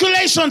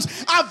calculations,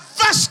 a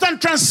vast and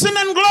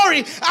transcendent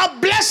glory, a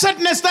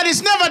blessedness that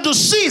is never to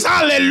cease.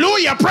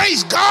 Hallelujah.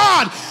 Praise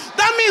God.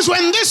 That means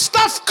when this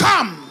stuff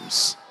comes,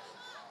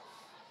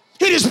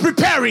 it is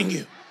preparing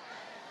you.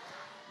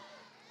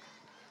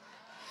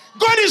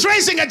 God is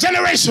raising a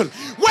generation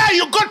where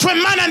you go to a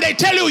man and they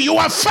tell you you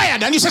are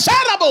fired and you say,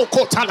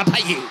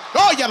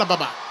 oh, yalla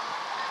baba.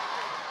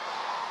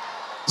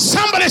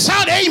 Somebody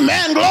shout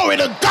amen, glory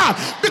to God.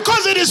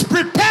 Because it is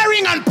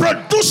preparing and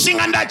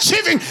producing and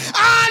achieving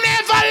an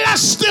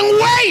everlasting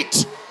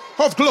weight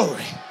of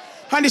glory.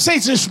 And he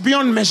says it's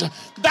beyond measure.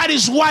 That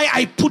is why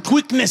I put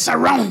weakness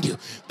around you.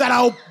 That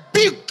I'll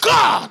be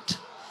God.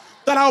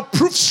 That I'll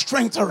prove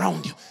strength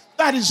around you.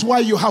 That is why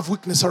you have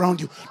weakness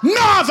around you. No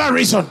other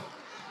reason.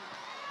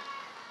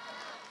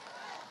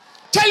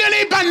 Tell your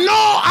neighbor,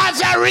 no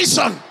other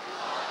reason.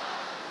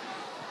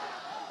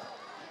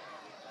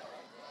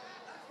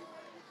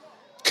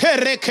 Tell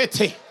your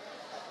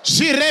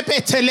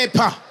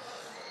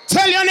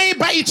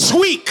neighbor it's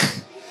weak,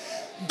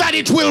 that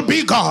it will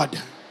be God.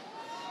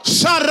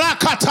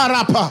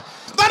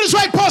 That is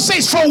why Paul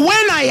says, for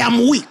when I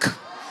am weak,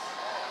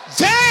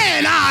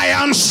 then I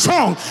am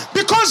strong.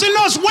 Because he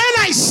knows when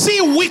I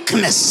see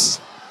weakness,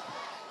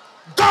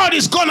 God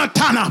is going to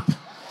turn up.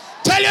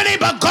 Tell your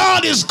neighbor,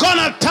 God is going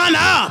to turn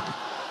up.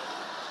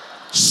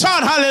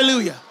 Shout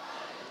hallelujah.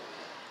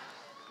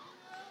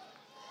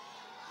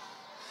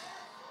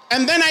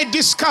 And then I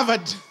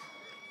discovered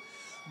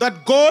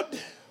that God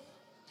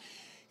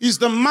is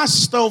the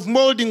master of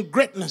molding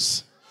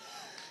greatness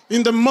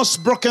in the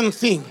most broken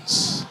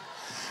things.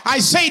 I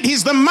said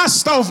he's the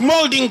master of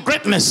molding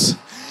greatness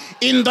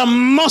in the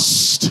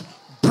most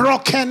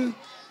broken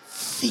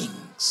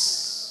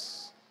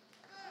things.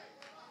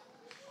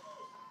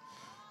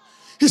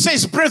 He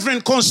says,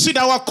 brethren, consider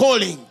our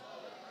calling.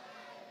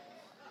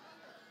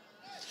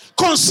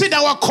 Consider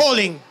our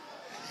calling.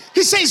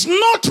 He says,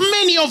 not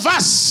many of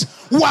us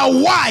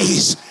were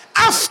wise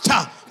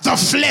after the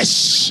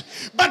flesh.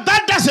 But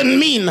that doesn't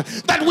mean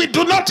that we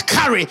do not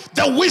carry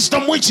the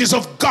wisdom which is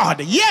of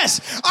God.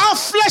 Yes, our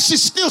flesh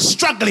is still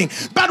struggling.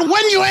 But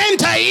when you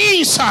enter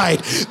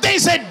inside,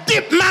 there's a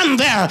deep man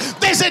there.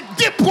 There's a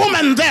deep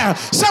woman there.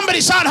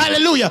 Somebody shout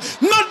hallelujah.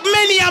 Not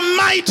many are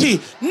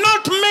mighty.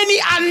 Not many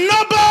are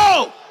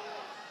noble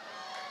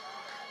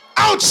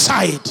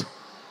outside.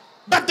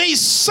 But there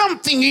is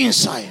something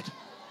inside.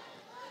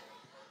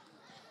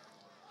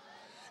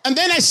 And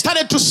then I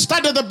started to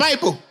study the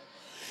Bible.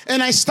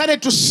 And I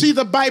started to see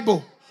the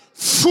Bible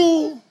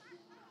full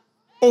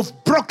of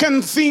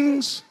broken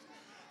things,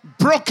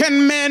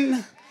 broken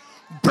men,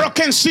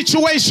 broken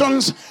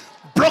situations,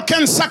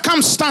 broken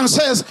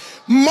circumstances,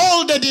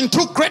 molded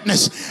into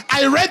greatness.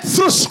 I read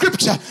through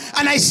scripture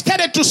and I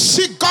started to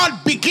see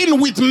God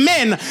begin with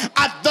men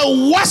at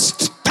the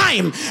worst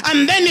time,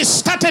 and then he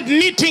started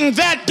knitting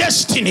their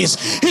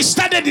destinies. He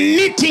started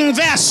knitting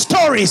their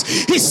stories.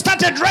 He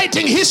started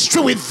writing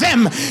history with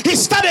them. He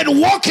started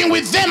walking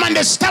with them and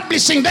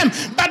establishing them.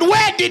 But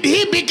where did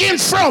he begin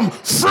from?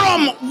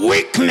 From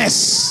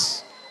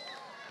weakness.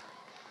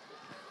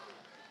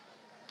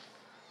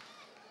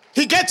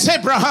 He gets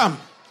Abraham.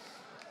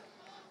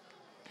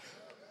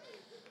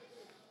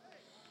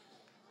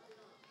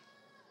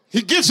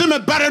 He gives him a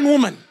barren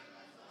woman.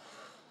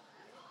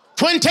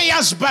 20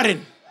 years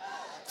barren.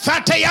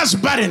 30 years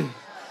barren.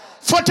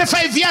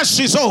 45 years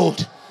she's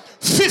old.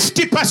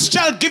 50 past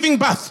child giving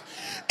birth.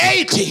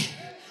 80.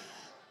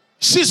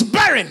 She's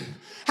barren.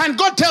 And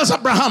God tells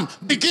Abraham,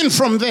 begin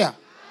from there.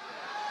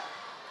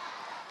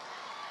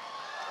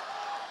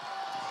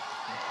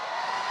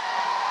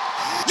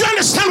 You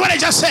understand what I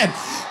just said?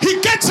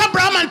 He gets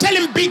Abraham and tell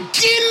him,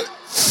 begin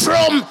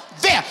from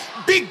there.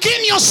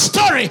 Begin your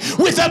story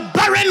with a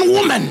barren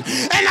woman,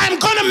 and I'm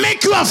going to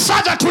make you a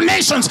father to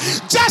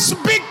nations. Just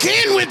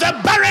begin with a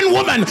barren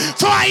woman,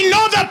 for I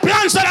know the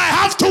plans that I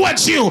have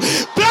towards you.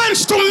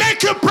 Plans to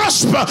make you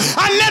prosper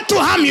and not to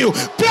harm you.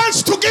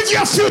 Plans to give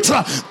you a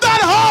future,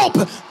 that hope,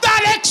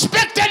 that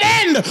expected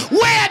end.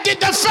 Where did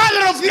the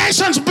father of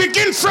nations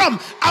begin from?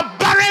 A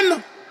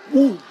barren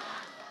womb.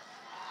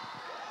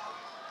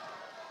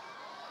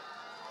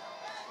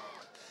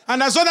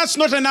 And as though that's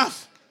not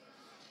enough,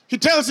 he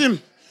tells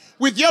him,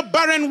 with your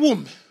barren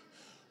womb,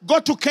 go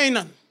to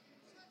Canaan.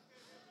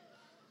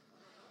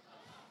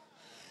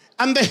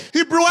 And the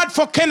Hebrew word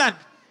for Canaan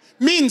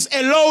means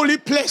a lowly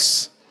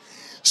place.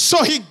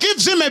 So he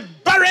gives him a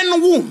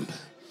barren womb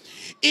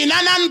in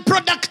an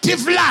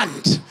unproductive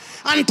land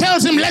and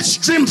tells him, let's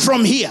dream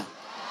from here.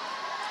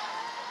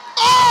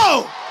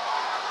 Oh!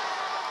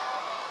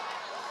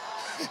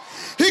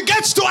 He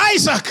gets to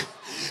Isaac.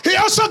 He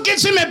also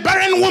gives him a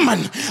barren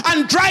woman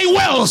and dry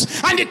wells,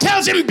 and he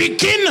tells him,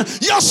 begin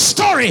your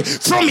story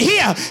from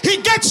here.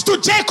 He gets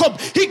to Jacob.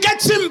 He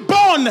gets him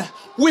born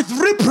with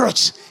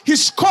reproach.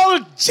 He's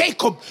called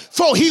Jacob,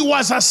 for he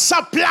was a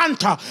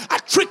supplanter, a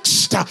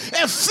trickster,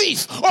 a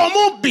thief, or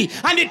mubi.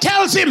 And he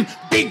tells him,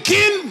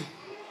 begin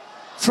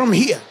from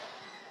here.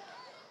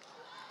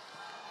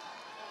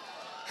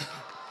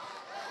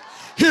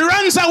 He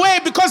runs away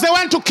because they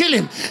want to kill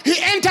him. He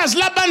enters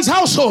Laban's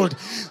household.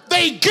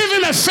 They give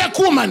him a fake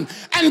woman,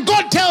 and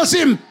God tells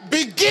him,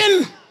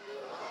 begin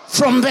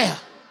from there.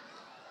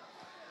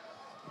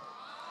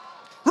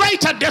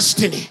 Write a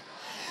destiny.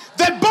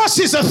 The boss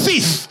is a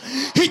thief.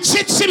 He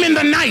cheats him in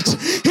the night.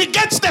 He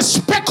gets the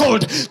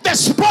speckled, the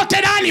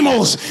spotted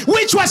animals,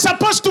 which was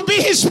supposed to be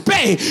his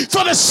pay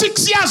for the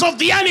 6 years of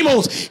the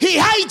animals. He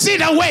hides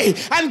it away,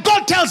 and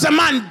God tells the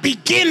man,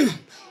 begin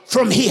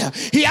from here.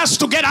 He has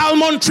to get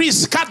almond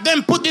trees, cut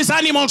them, put these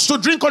animals to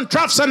drink on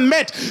troughs and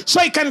met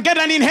so he can get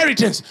an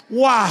inheritance.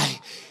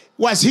 Why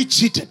was he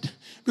cheated?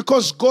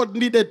 Because God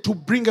needed to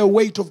bring a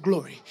weight of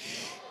glory.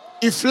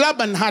 If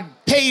Laban had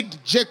paid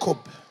Jacob,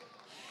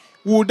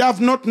 we would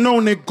have not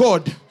known a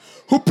God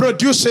who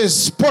produces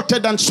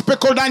spotted and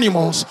speckled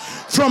animals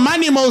from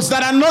animals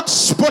that are not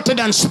spotted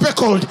and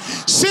speckled,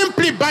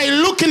 simply by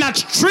looking at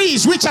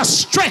trees which are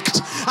streaked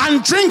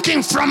and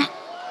drinking from.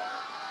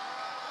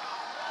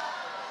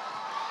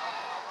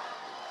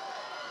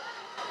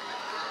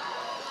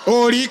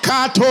 Ori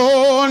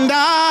katonda,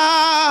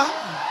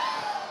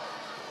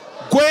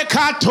 gwe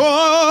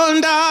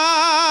katonda,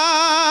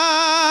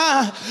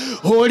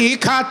 ori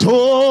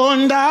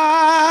katonda,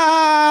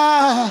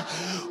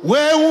 we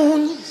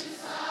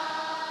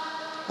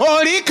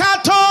ori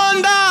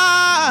katonda.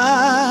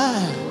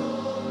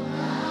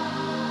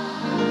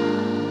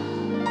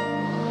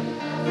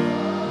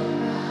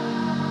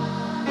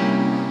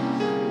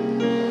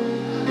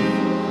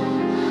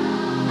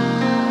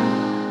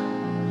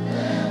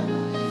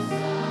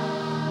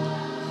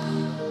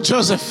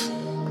 Joseph.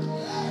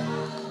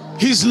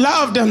 He's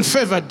loved and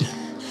favored.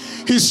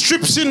 He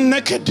strips him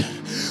naked,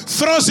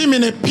 throws him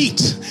in a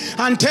pit,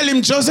 and tell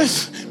him,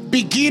 Joseph,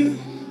 begin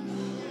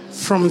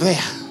from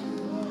there.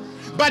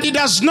 But he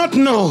does not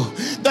know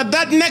that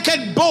that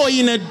naked boy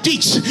in a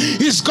ditch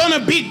is going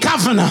to be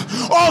governor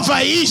over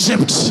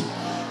Egypt.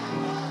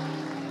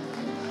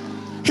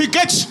 He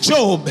gets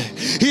Job.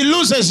 He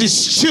loses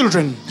his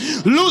children,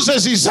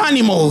 loses his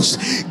animals,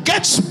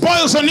 gets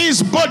boils on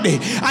his body,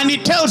 and he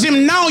tells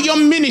him, now your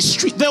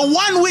ministry, the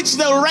one which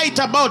they write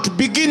about,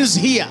 begins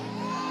here.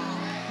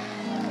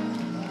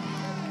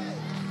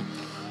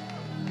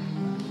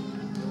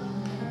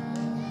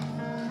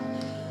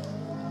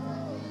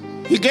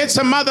 He gets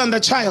a mother and a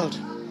child,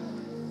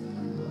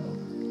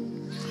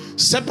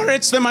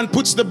 separates them and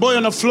puts the boy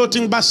on a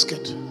floating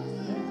basket.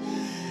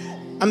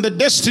 And the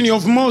destiny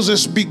of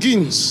Moses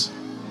begins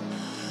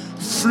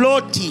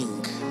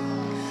floating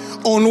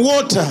on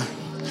water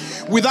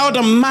without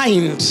a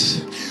mind,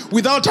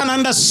 without an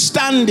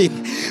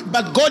understanding.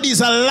 But God is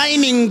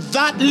aligning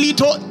that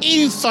little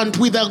infant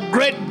with a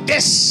great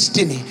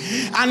destiny.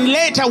 And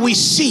later we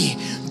see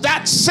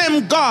that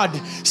same God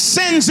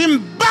sends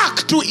him back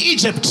to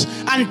Egypt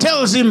and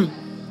tells him,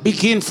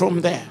 begin from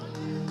there.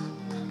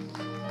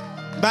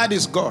 That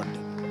is God.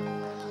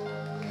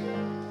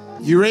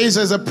 He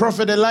raises a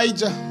prophet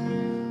Elijah.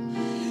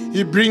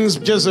 He brings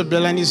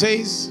Jezebel and he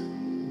says,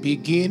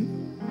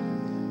 begin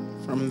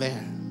from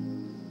there.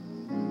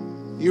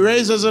 He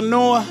raises a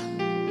Noah.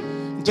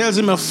 He tells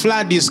him a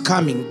flood is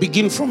coming.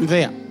 Begin from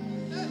there.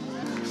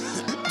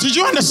 Did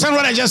you understand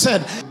what I just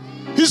said?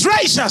 He's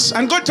righteous.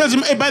 And God tells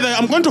him, hey, by the way,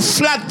 I'm going to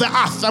flood the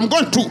earth. I'm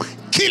going to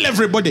kill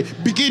everybody.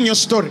 Begin your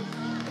story.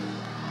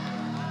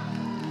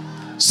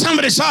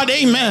 Somebody shout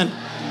amen.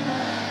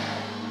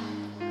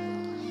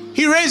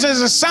 He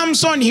raises a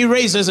Samson, he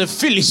raises a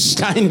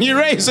Philistine, he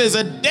raises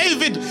a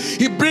David,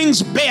 he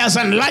brings bears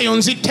and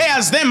lions, he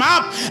tears them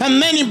up,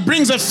 and then he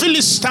brings a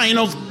Philistine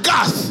of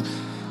Gath.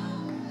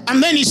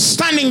 And then he's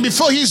standing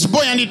before his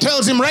boy and he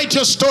tells him, write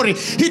your story.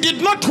 He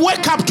did not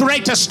wake up to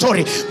write a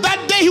story.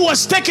 That day he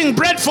was taking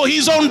bread for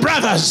his own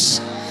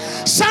brothers.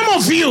 Some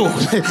of you,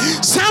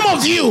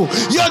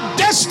 your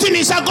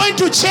destinies are going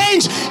to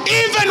change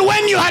even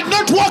when you had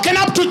not woken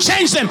up to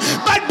change them.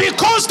 But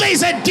because there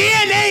is a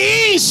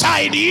DNA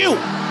inside you,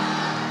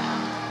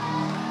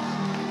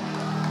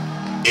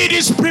 it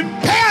is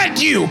prepared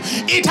you.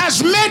 It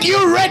has made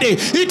you ready.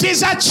 It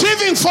is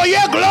achieving for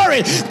your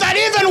glory that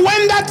even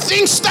when that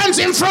thing stands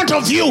in front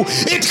of you,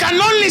 it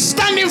can only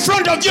stand in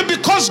front of you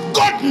because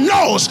God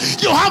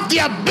knows you have the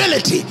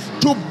ability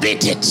to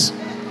beat it.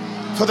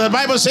 For the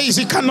Bible says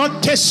he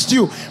cannot test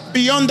you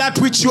beyond that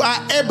which you are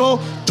able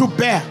to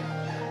bear.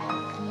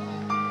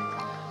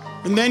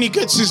 And then he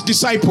gets his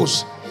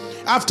disciples,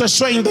 after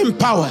showing them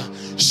power,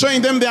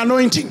 showing them the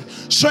anointing,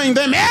 showing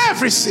them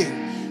everything.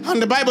 And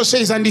the Bible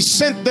says, and he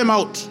sent them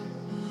out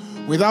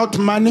without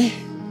money,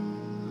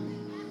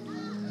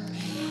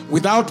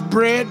 without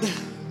bread.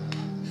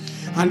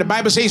 And the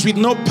Bible says with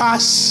no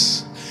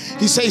pass.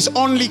 He says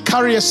only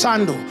carry a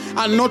sandal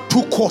and not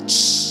 2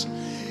 coats.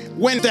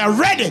 When they're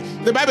ready,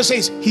 the Bible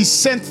says he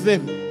sent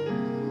them.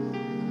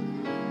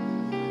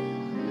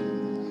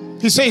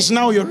 He says,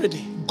 now you're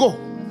ready. Go.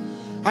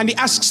 And he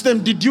asks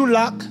them, did you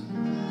lack?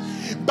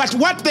 But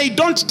what they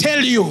don't tell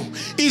you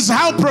is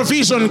how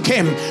provision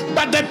came.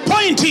 But the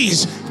point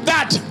is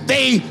that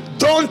they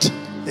don't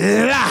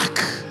lack.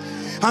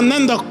 And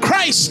then the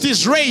Christ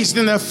is raised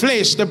in the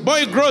flesh. The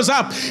boy grows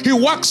up. He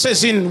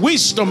waxes in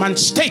wisdom and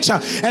stature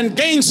and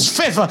gains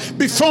favor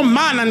before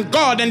man and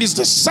God, and is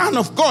the Son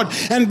of God.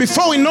 And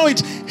before we know it,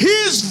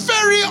 his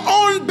very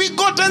own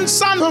begotten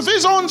Son of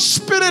his own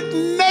spirit,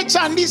 nature,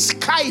 and his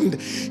kind.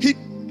 He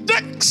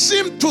takes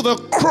him to the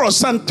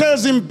cross and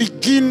tells him,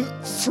 begin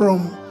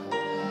from.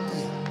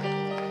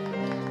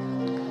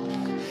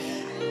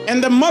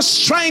 And the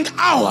most trying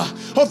hour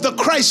of the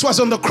Christ was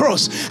on the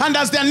cross. And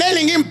as they're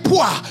nailing him,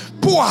 poor,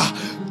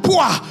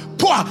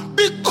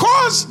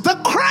 because the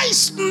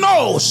Christ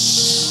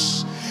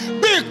knows.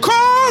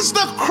 Because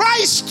the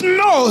Christ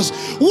knows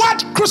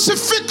what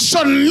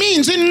crucifixion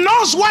means. He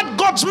knows what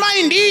God's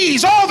mind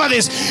is over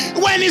this.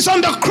 When he's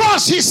on the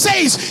cross, he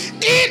says,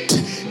 it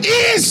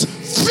is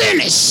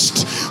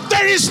finished.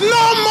 There is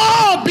no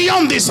more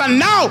beyond this. And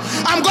now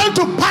I'm going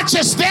to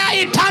purchase their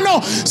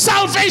eternal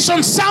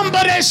salvation.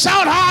 Somebody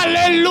shout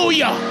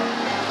hallelujah.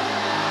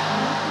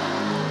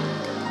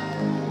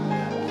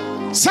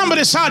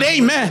 Somebody shout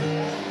amen.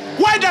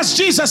 Why does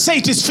Jesus say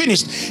it is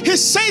finished? He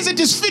says it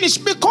is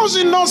finished because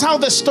he knows how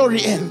the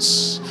story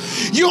ends.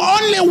 You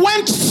only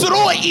went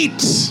through it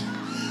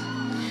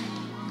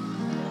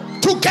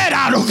to get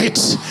out of it.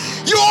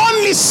 You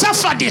only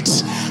suffered it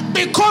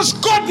because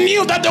God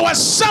knew that there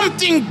was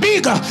something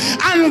bigger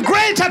and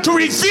greater to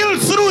reveal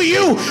through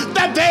you,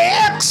 that the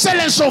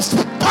excellence of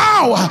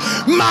power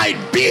might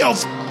be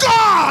of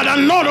God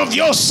and not of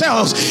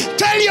yourselves.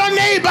 Tell your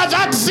neighbor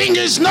that thing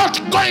is not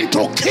going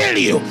to kill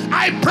you.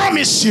 I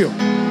promise you.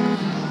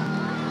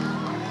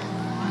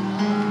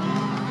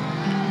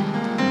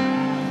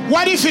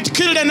 What if it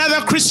killed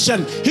another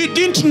Christian? He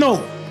didn't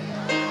know.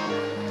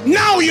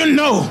 Now you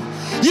know.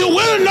 You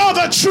will know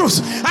the truth,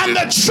 and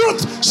the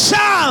truth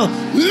shall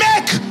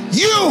make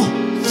you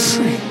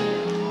free.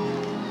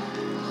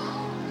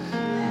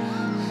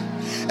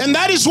 And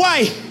that is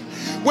why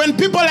when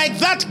people like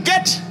that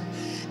get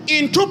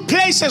into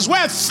places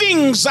where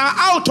things are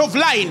out of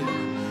line,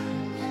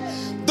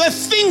 the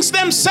things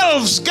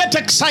themselves get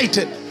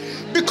excited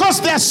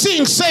because they're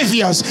seeing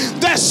saviors,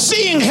 they're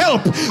seeing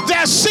help,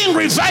 they're seeing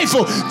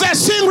revival, they're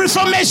seeing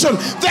reformation,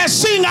 they're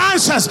seeing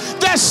answers,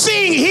 they're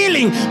seeing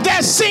healing,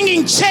 they're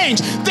singing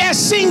change, they're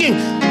singing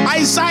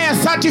Isaiah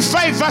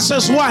 35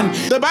 verses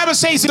 1. The Bible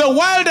says the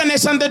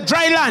wilderness and the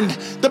dry land,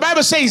 the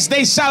Bible says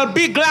they shall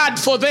be glad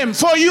for them,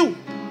 for you.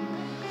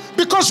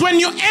 Because when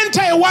you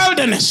enter a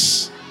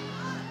wilderness,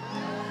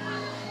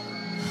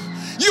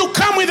 you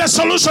come with a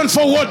solution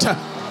for water.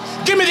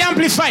 Give me the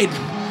Amplified.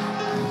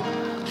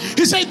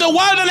 He said the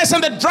wilderness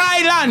and the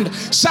dry land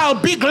shall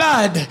be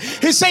glad.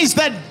 He says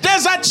the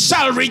desert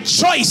shall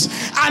rejoice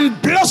and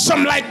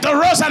blossom like the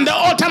rose and the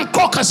autumn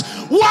crocus.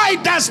 Why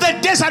does the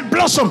desert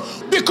blossom?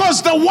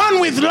 Because the one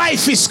with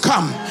life is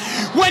come.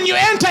 When you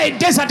enter a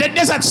desert, the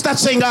desert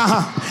starts saying,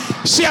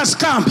 she has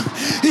come.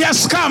 He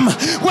has come.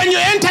 When you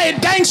enter a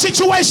dying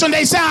situation,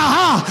 they say,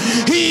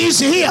 he is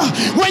here.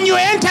 When you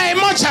enter a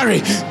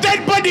mortuary,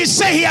 dead bodies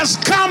say he has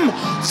come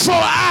for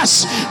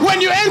us.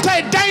 When you enter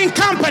a dying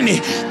company,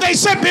 they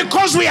say,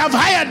 because we have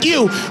hired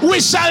you, we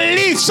shall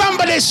leave.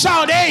 Somebody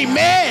shout,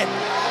 amen.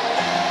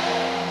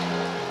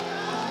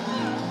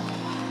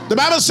 The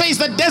Bible says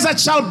the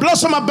desert shall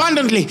blossom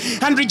abundantly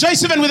and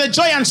rejoice even with a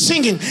joy and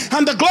singing,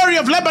 and the glory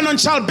of Lebanon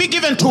shall be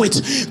given to it.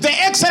 The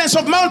excellence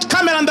of Mount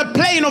Carmel and the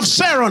plain of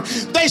Sharon,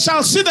 they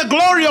shall see the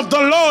glory of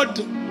the Lord,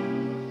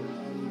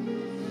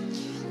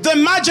 the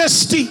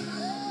majesty.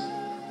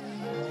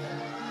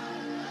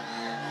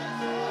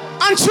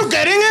 Aren't you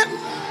getting it?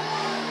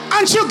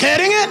 Aren't you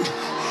getting it?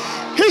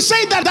 He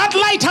said that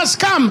light has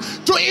come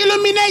to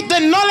illuminate the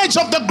knowledge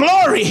of the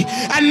glory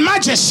and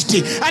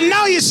majesty. And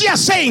now he's here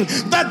saying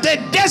that the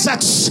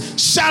deserts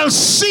shall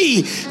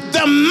see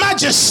the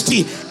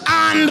majesty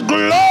and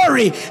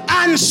glory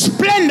and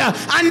splendor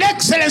and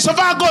excellence of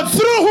our God.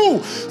 Through who?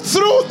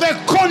 Through the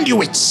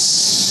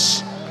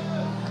conduits.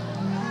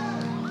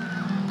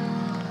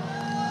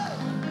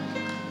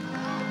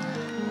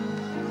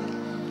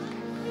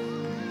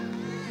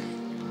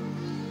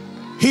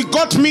 He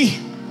got me,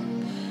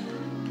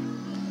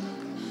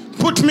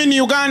 put me in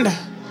Uganda,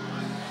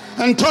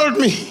 and told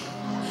me,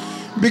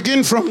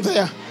 begin from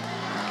there.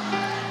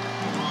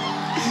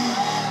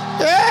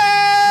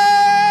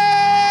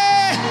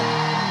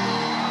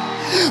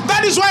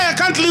 That is why I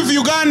can't leave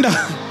Uganda.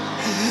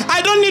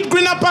 I don't need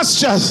greener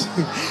pastures.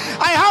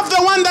 I have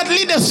the one that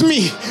leadeth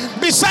me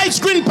besides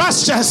green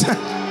pastures.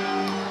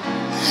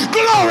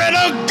 Glory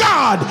to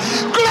God.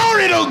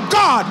 Glory to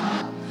God.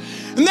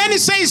 And then it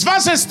says,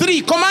 verses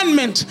 3,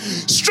 commandment,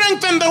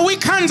 strengthen the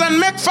weak hands and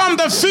make firm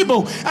the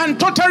feeble and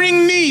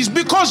tottering knees,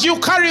 because you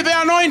carry the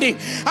anointing.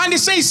 And it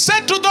says, say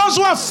to those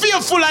who are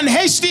fearful and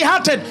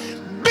hasty-hearted,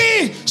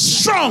 be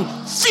strong,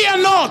 fear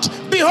not.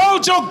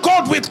 Behold, your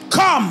God will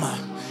come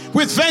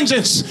with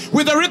vengeance.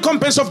 With the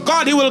recompense of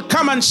God, he will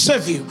come and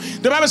save you.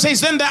 The Bible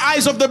says, then the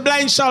eyes of the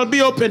blind shall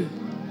be open.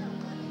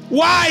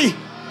 Why?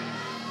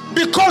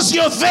 Because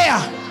you're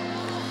there.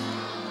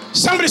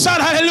 Somebody shout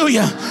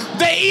hallelujah.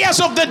 The ears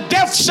of the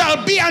deaf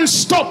shall be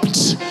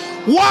unstopped.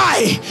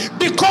 Why?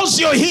 Because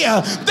you're here.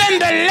 Then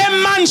the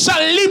lame man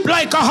shall leap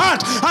like a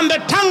hart, and the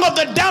tongue of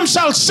the dumb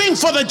shall sing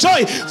for the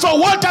joy. For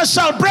waters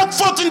shall break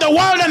forth in the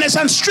wilderness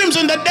and streams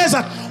in the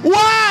desert.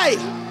 Why?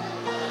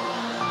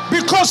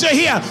 Because you're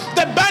here.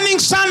 The burning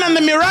sun and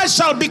the mirage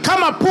shall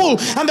become a pool,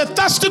 and the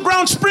thirsty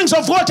ground springs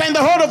of water in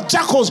the horde of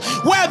jackals.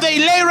 Where they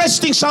lay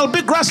resting shall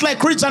be grass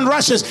like reeds and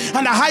rushes,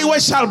 and a highway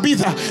shall be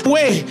there.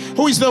 Way,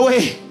 who is the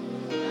way?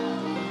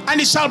 And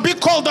it shall be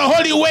called the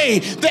holy way.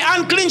 The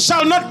unclean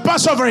shall not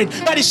pass over it,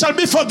 but it shall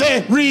be for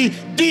the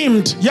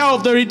redeemed. Yah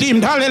of the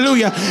redeemed.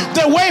 Hallelujah.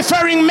 The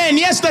wayfaring men,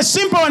 yes, the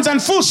simple ones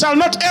and fools shall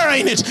not err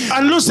in it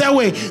and lose their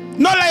way.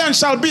 No lion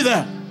shall be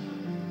there,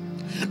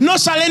 nor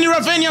shall any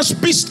ravenous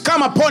beast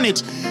come upon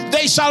it.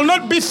 They shall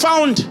not be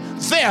found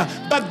there,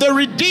 but the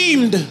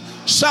redeemed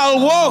shall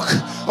walk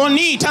on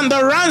it, and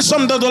the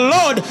ransomed of the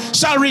Lord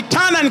shall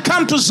return and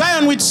come to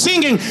Zion with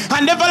singing,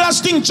 and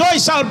everlasting joy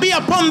shall be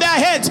upon their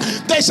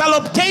heads. They shall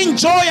obtain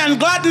joy and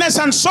gladness,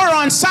 and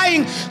sorrow and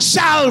sighing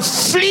shall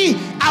flee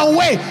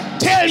away.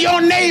 Tell your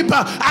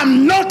neighbor,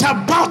 I'm not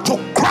about to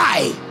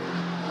cry.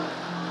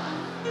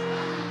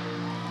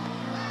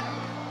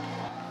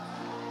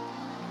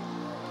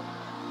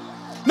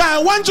 Now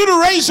I want you to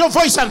raise your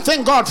voice and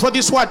thank God for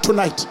this word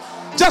tonight.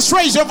 Just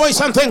raise your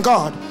voice and thank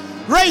God.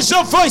 Raise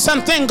your voice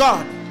and thank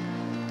God.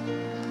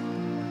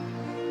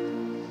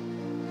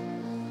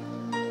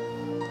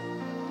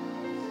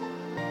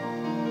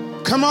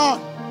 Come on.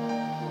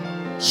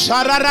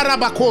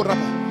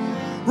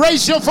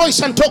 Raise your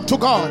voice and talk to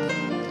God.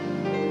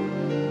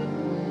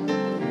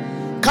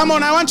 Come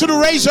on, I want you to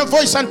raise your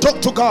voice and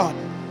talk to God.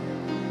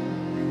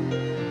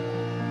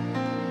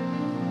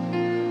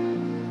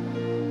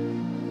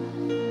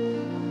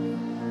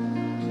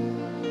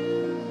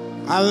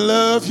 I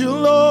love you,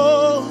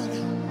 Lord,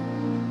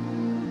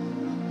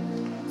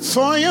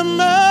 for your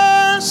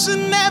mercy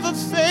never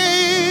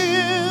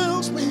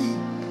fails me.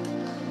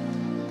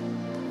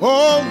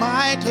 All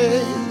my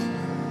days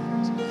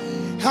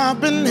I've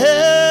been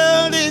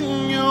held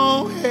in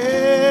your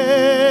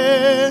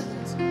hands.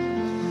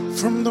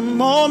 From the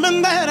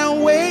moment that I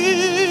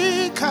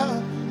wake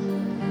up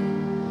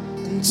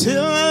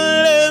until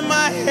I lay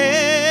my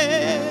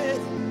head,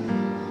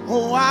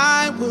 oh,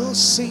 I will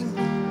sing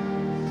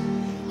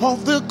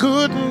of the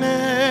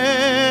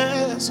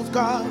goodness of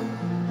God.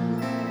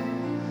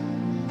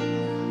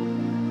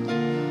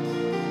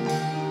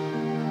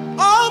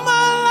 All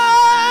my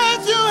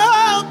life you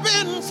have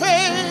been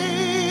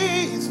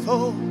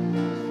faithful.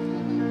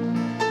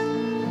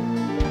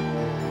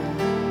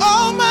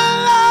 All my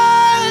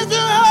life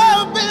you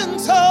have been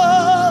so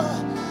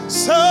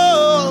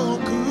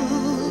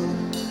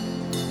good.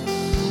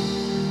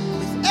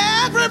 With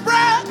every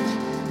breath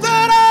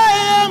that I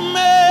am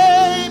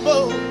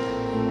able,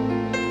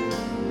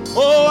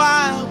 oh,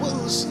 I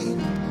will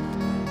sing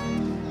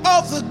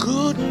of the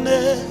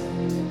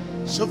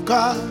goodness of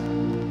God.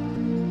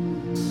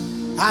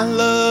 I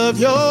love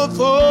your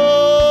voice.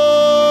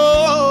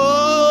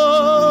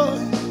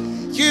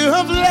 You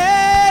have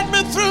led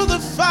me through the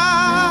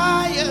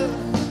fire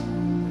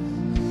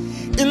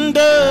in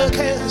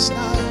darkest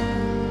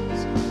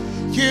nights.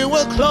 You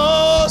were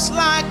close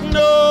like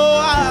no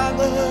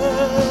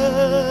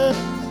other.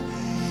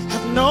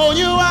 I've known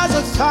you as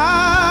a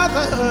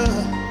father,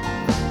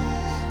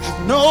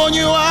 known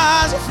you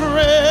as a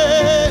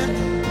friend.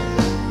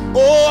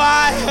 Oh,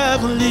 I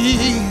have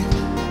lived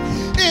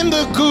in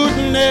the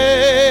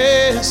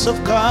goodness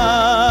of God.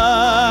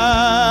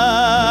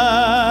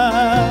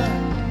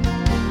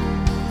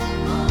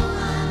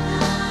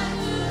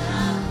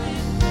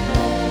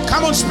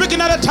 Come on, speak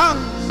in other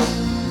tongues.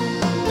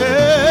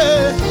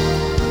 Yeah.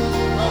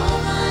 All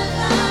my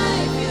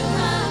life you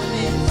have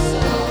been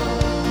so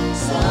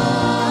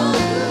good.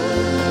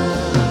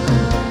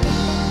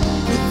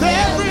 With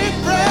every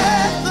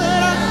breath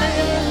that I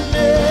am,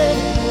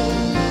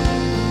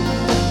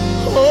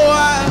 oh, I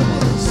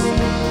will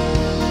sing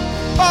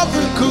of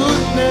the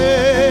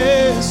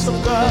goodness of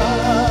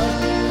God.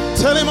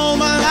 Tell him all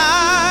my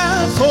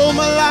life, all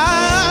my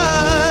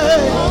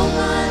life. All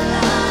my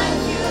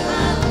life you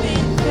have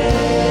been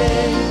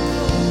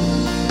faithful.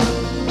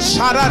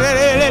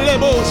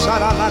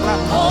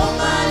 All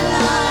my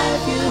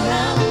life you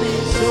have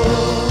been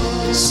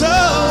so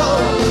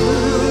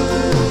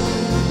good.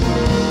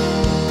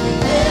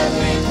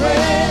 Every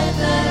breath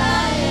that I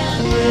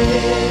am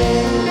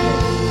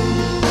able,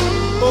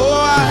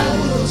 oh, I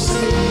will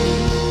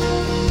sing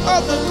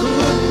of the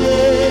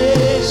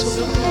goodness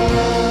of God.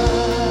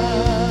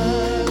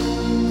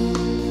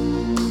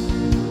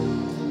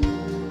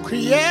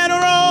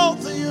 Creator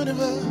of the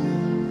universe,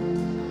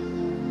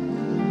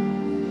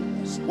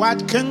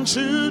 what can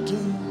you do?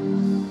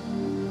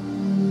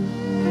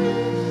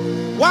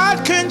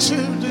 What can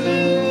you do,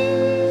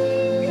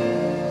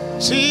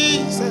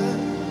 Jesus?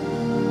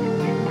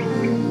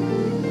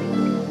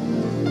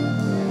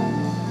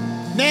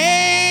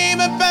 Name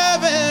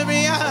above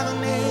every other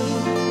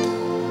name.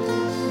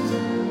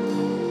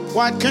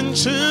 What can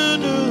you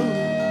do?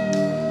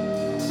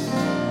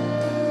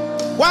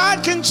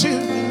 What can you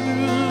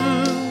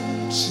do,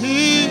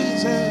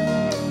 Jesus?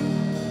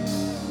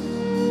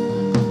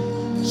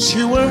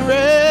 You were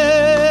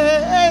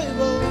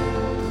able,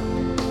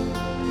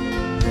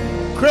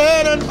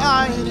 great and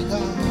mighty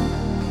God.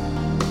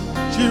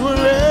 You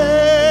were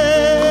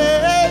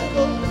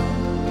able,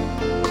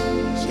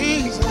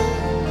 Jesus.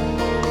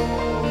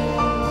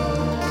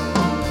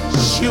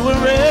 You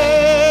were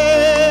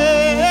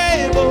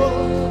able,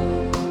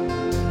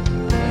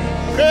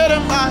 great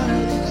and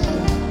mighty God.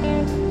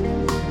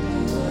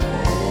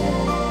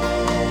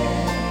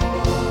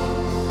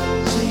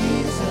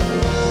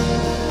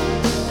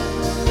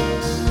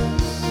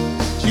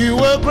 You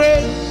were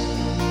great.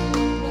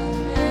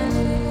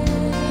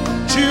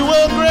 You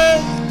were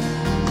great.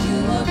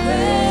 You are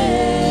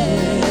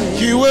great.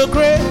 You were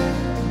great.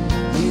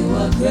 You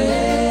are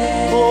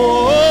great.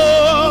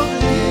 Oh,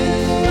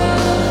 You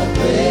are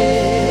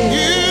great.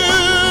 you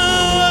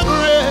were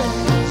great.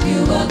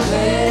 You are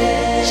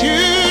great. You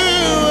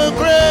were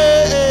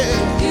great.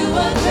 You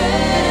are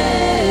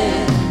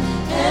great.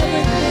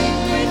 Everything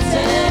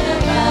written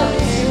about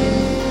you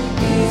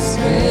is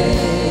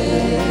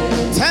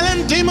great.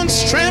 Telling demons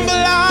tremble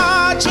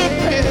at your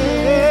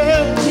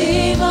praise.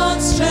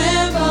 Demons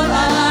tremble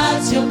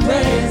at your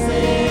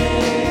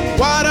praises.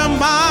 What a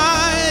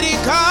mighty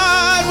God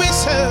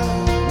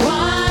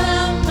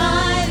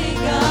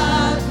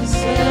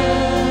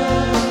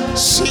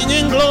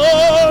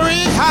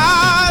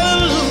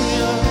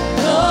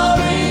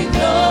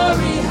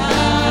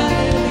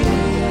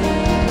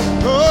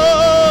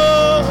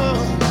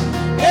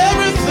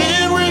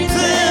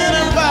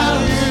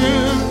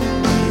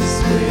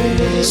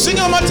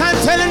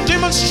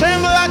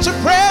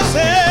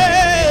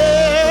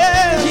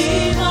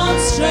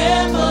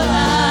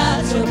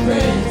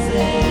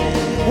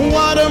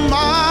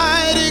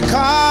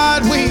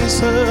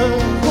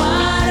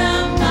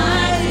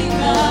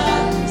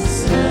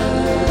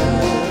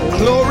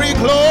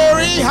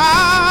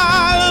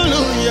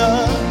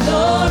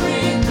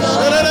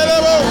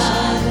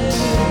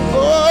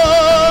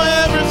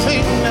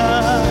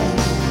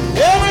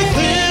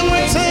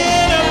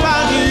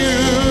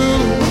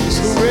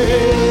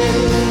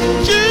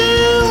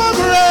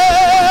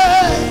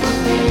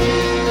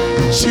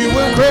You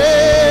are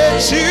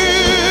great. You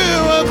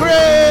are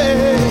great.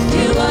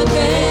 You are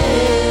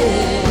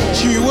great.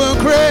 You are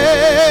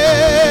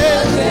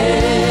great.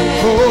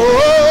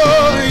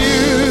 Oh,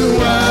 you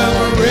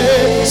are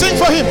great. Sing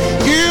for him.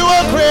 You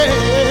are great.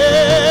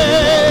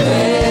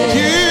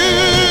 You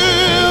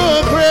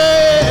are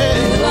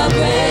great. You are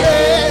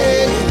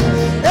great.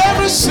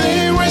 Every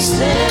single.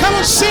 Come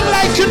on, sing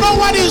like you know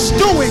what he's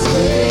doing.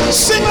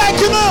 Sing like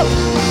you know.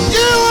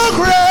 You are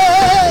great.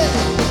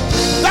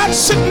 That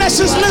sickness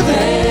is living.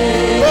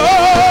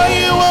 Oh,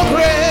 you are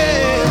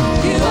great.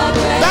 You are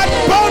great. That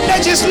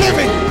bondage is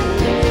living.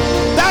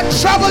 That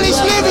trouble is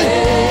living.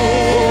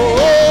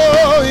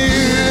 Oh,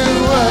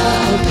 you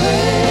are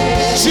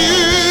great. You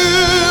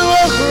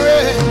are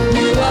great.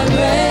 You are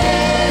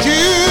great.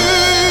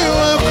 You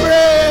are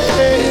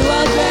great. You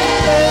are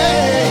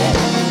great.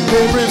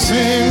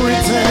 Everything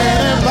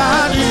written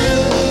about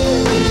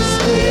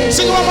you.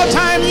 Sing one more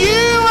time.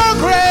 You are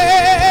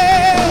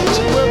great.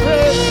 You are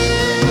great.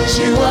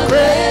 You are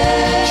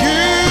great.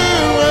 You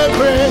are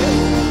great.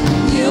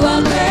 You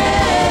are great.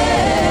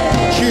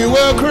 You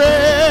are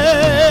great.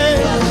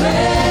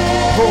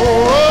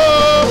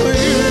 Oh,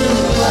 you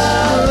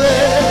are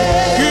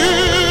great. You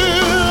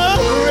are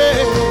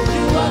great.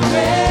 You are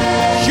great.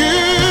 You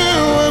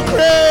are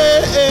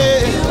great.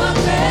 You are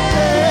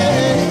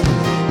great.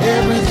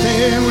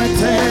 Everything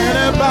written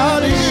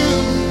about you.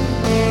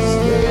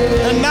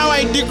 And now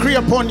I decree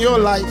upon your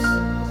life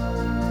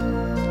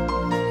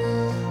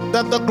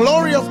that the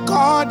glory of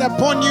God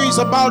upon you is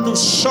about to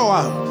show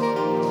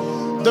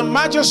out. The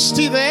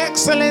majesty, the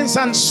excellence,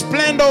 and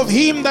splendor of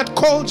him that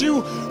called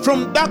you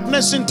from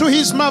darkness into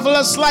his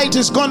marvelous light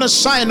is going to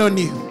shine on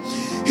you.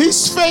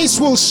 His face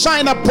will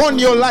shine upon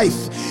your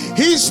life.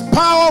 His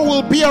power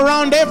will be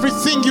around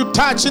everything you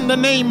touch in the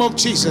name of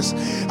Jesus.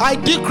 I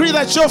decree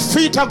that your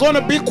feet are going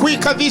to be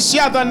quicker this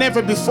year than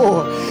ever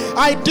before.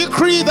 I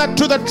decree that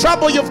to the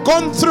trouble you've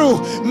gone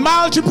through,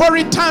 multiple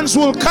returns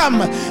will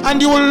come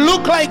and you will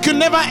look like you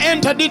never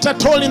entered it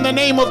at all in the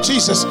name of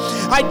Jesus.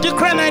 I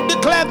decree and I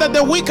declare that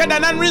the wicked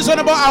and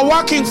unreasonable are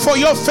working for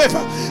your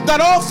favor,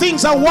 that all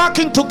things are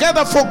working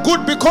together for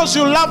good because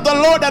you love the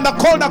Lord and are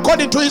called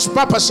according to his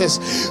purposes.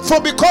 For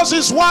because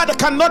his word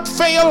cannot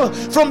fail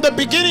from the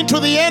beginning to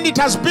the end, it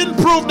has been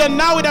proved and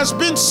now it has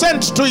been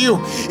sent to you.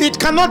 It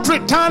cannot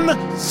return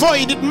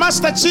void. It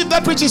must achieve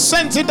that which is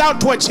sent it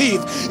out to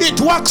achieve. It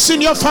works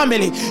in your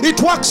family. It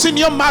works in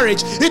your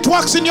marriage. It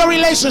works in your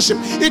relationship.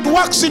 It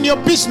works in your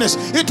business.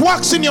 It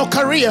works in your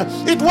career.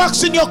 It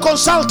works in your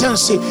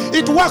consultancy.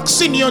 It works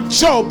in your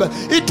job.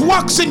 It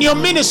works in your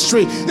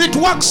ministry. It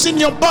works in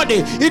your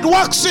body. It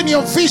works in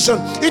your vision.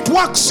 It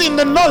works in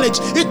the knowledge.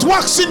 It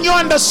works in your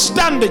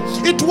understanding.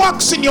 It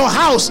works in your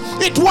house.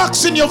 It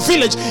works in your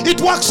village. It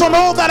works on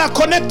all that are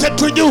connected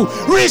to you.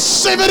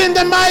 Receive it in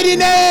the mighty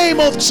name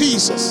of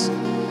Jesus.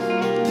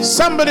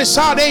 Somebody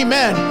shout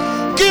amen.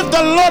 Give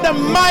the Lord a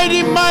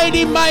mighty,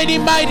 mighty, mighty,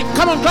 mighty.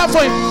 Come on, clap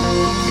for him.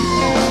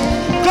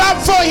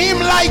 Clap for him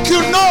like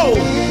you know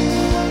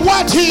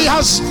what he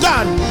has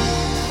done.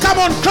 Come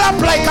on, clap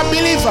like a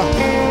believer.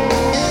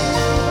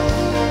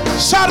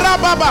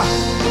 Sharababa.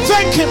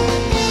 Thank him.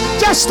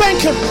 Just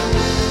thank him.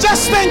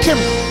 Just thank him.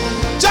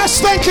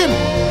 Just thank him.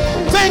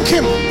 Thank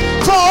him.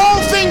 For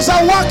all things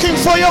are working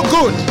for your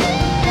good.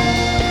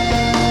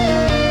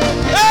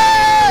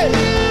 Hey!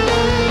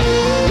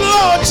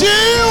 Lord, you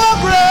are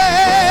great.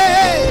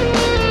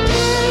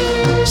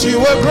 You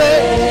are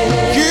great.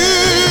 You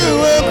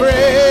are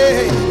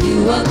great.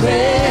 You are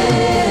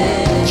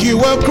great. You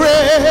are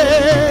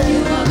great. You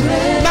are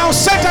great. Now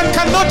Satan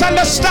cannot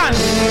understand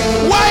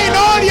why in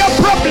all your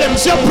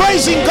problems you're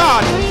praising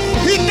God.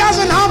 He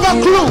doesn't have a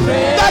clue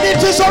that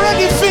it is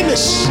already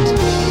finished.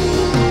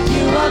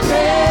 You are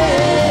great.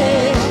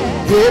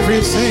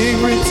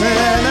 Everything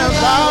written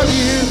about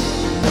you.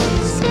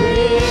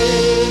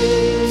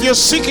 If you're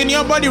sick in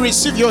your body,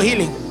 receive your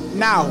healing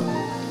now.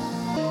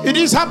 It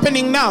is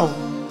happening now.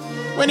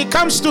 When it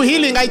comes to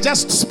healing, I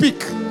just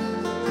speak.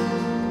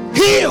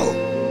 Heal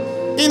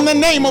in the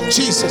name of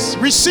Jesus.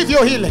 Receive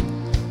your healing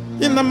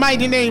in the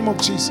mighty name of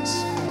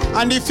Jesus.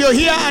 And if you're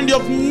here and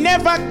you've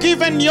never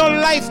given your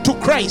life to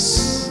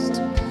Christ,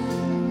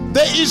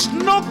 there is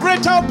no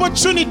greater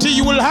opportunity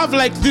you will have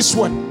like this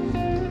one.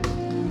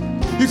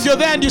 If you're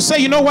there and you say,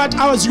 you know what,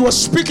 as you were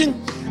speaking,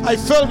 I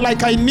felt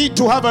like I need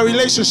to have a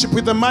relationship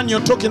with the man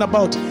you're talking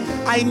about.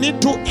 I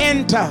need to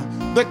enter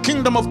the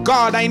kingdom of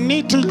God. I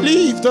need to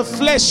leave the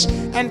flesh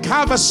and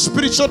have a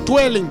spiritual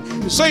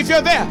dwelling. So if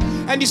you're there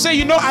and you say,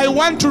 you know, I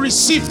want to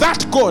receive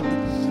that God,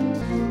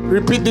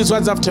 repeat these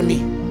words after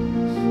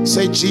me.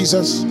 Say,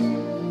 Jesus,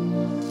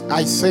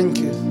 I thank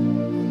you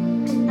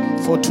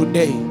for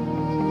today,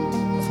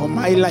 for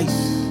my life,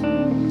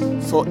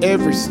 for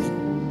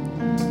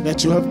everything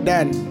that you have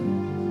done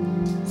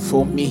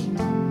for me.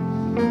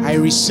 I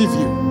receive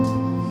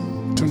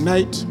you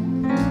tonight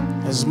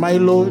as my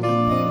Lord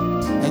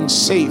and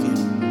Savior.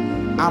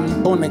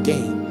 I'm born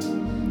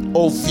again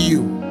of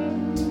you.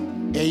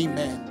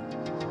 Amen.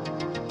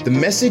 The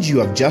message you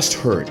have just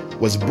heard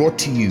was brought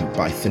to you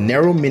by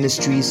Phaneroo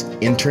Ministries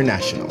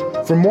International.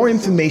 For more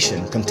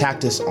information,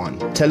 contact us on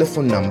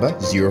telephone number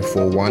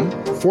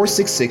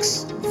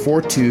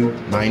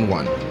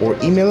 041-466-4291 or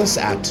email us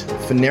at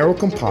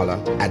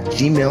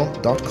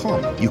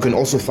funerokampala@gmail.com. You can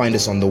also find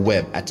us on the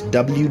web at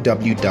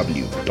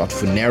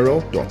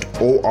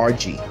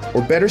www.funero.org.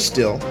 Or better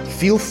still,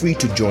 feel free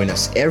to join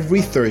us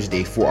every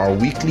Thursday for our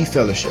weekly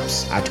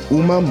fellowships at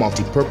Uma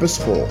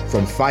Multipurpose Hall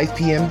from 5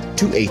 p.m.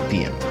 to 8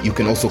 p.m. You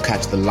can also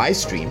catch the live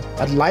stream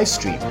at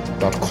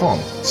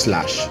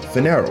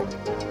livestream.com/Funero.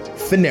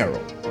 Funero,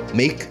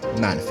 make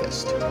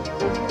manifest.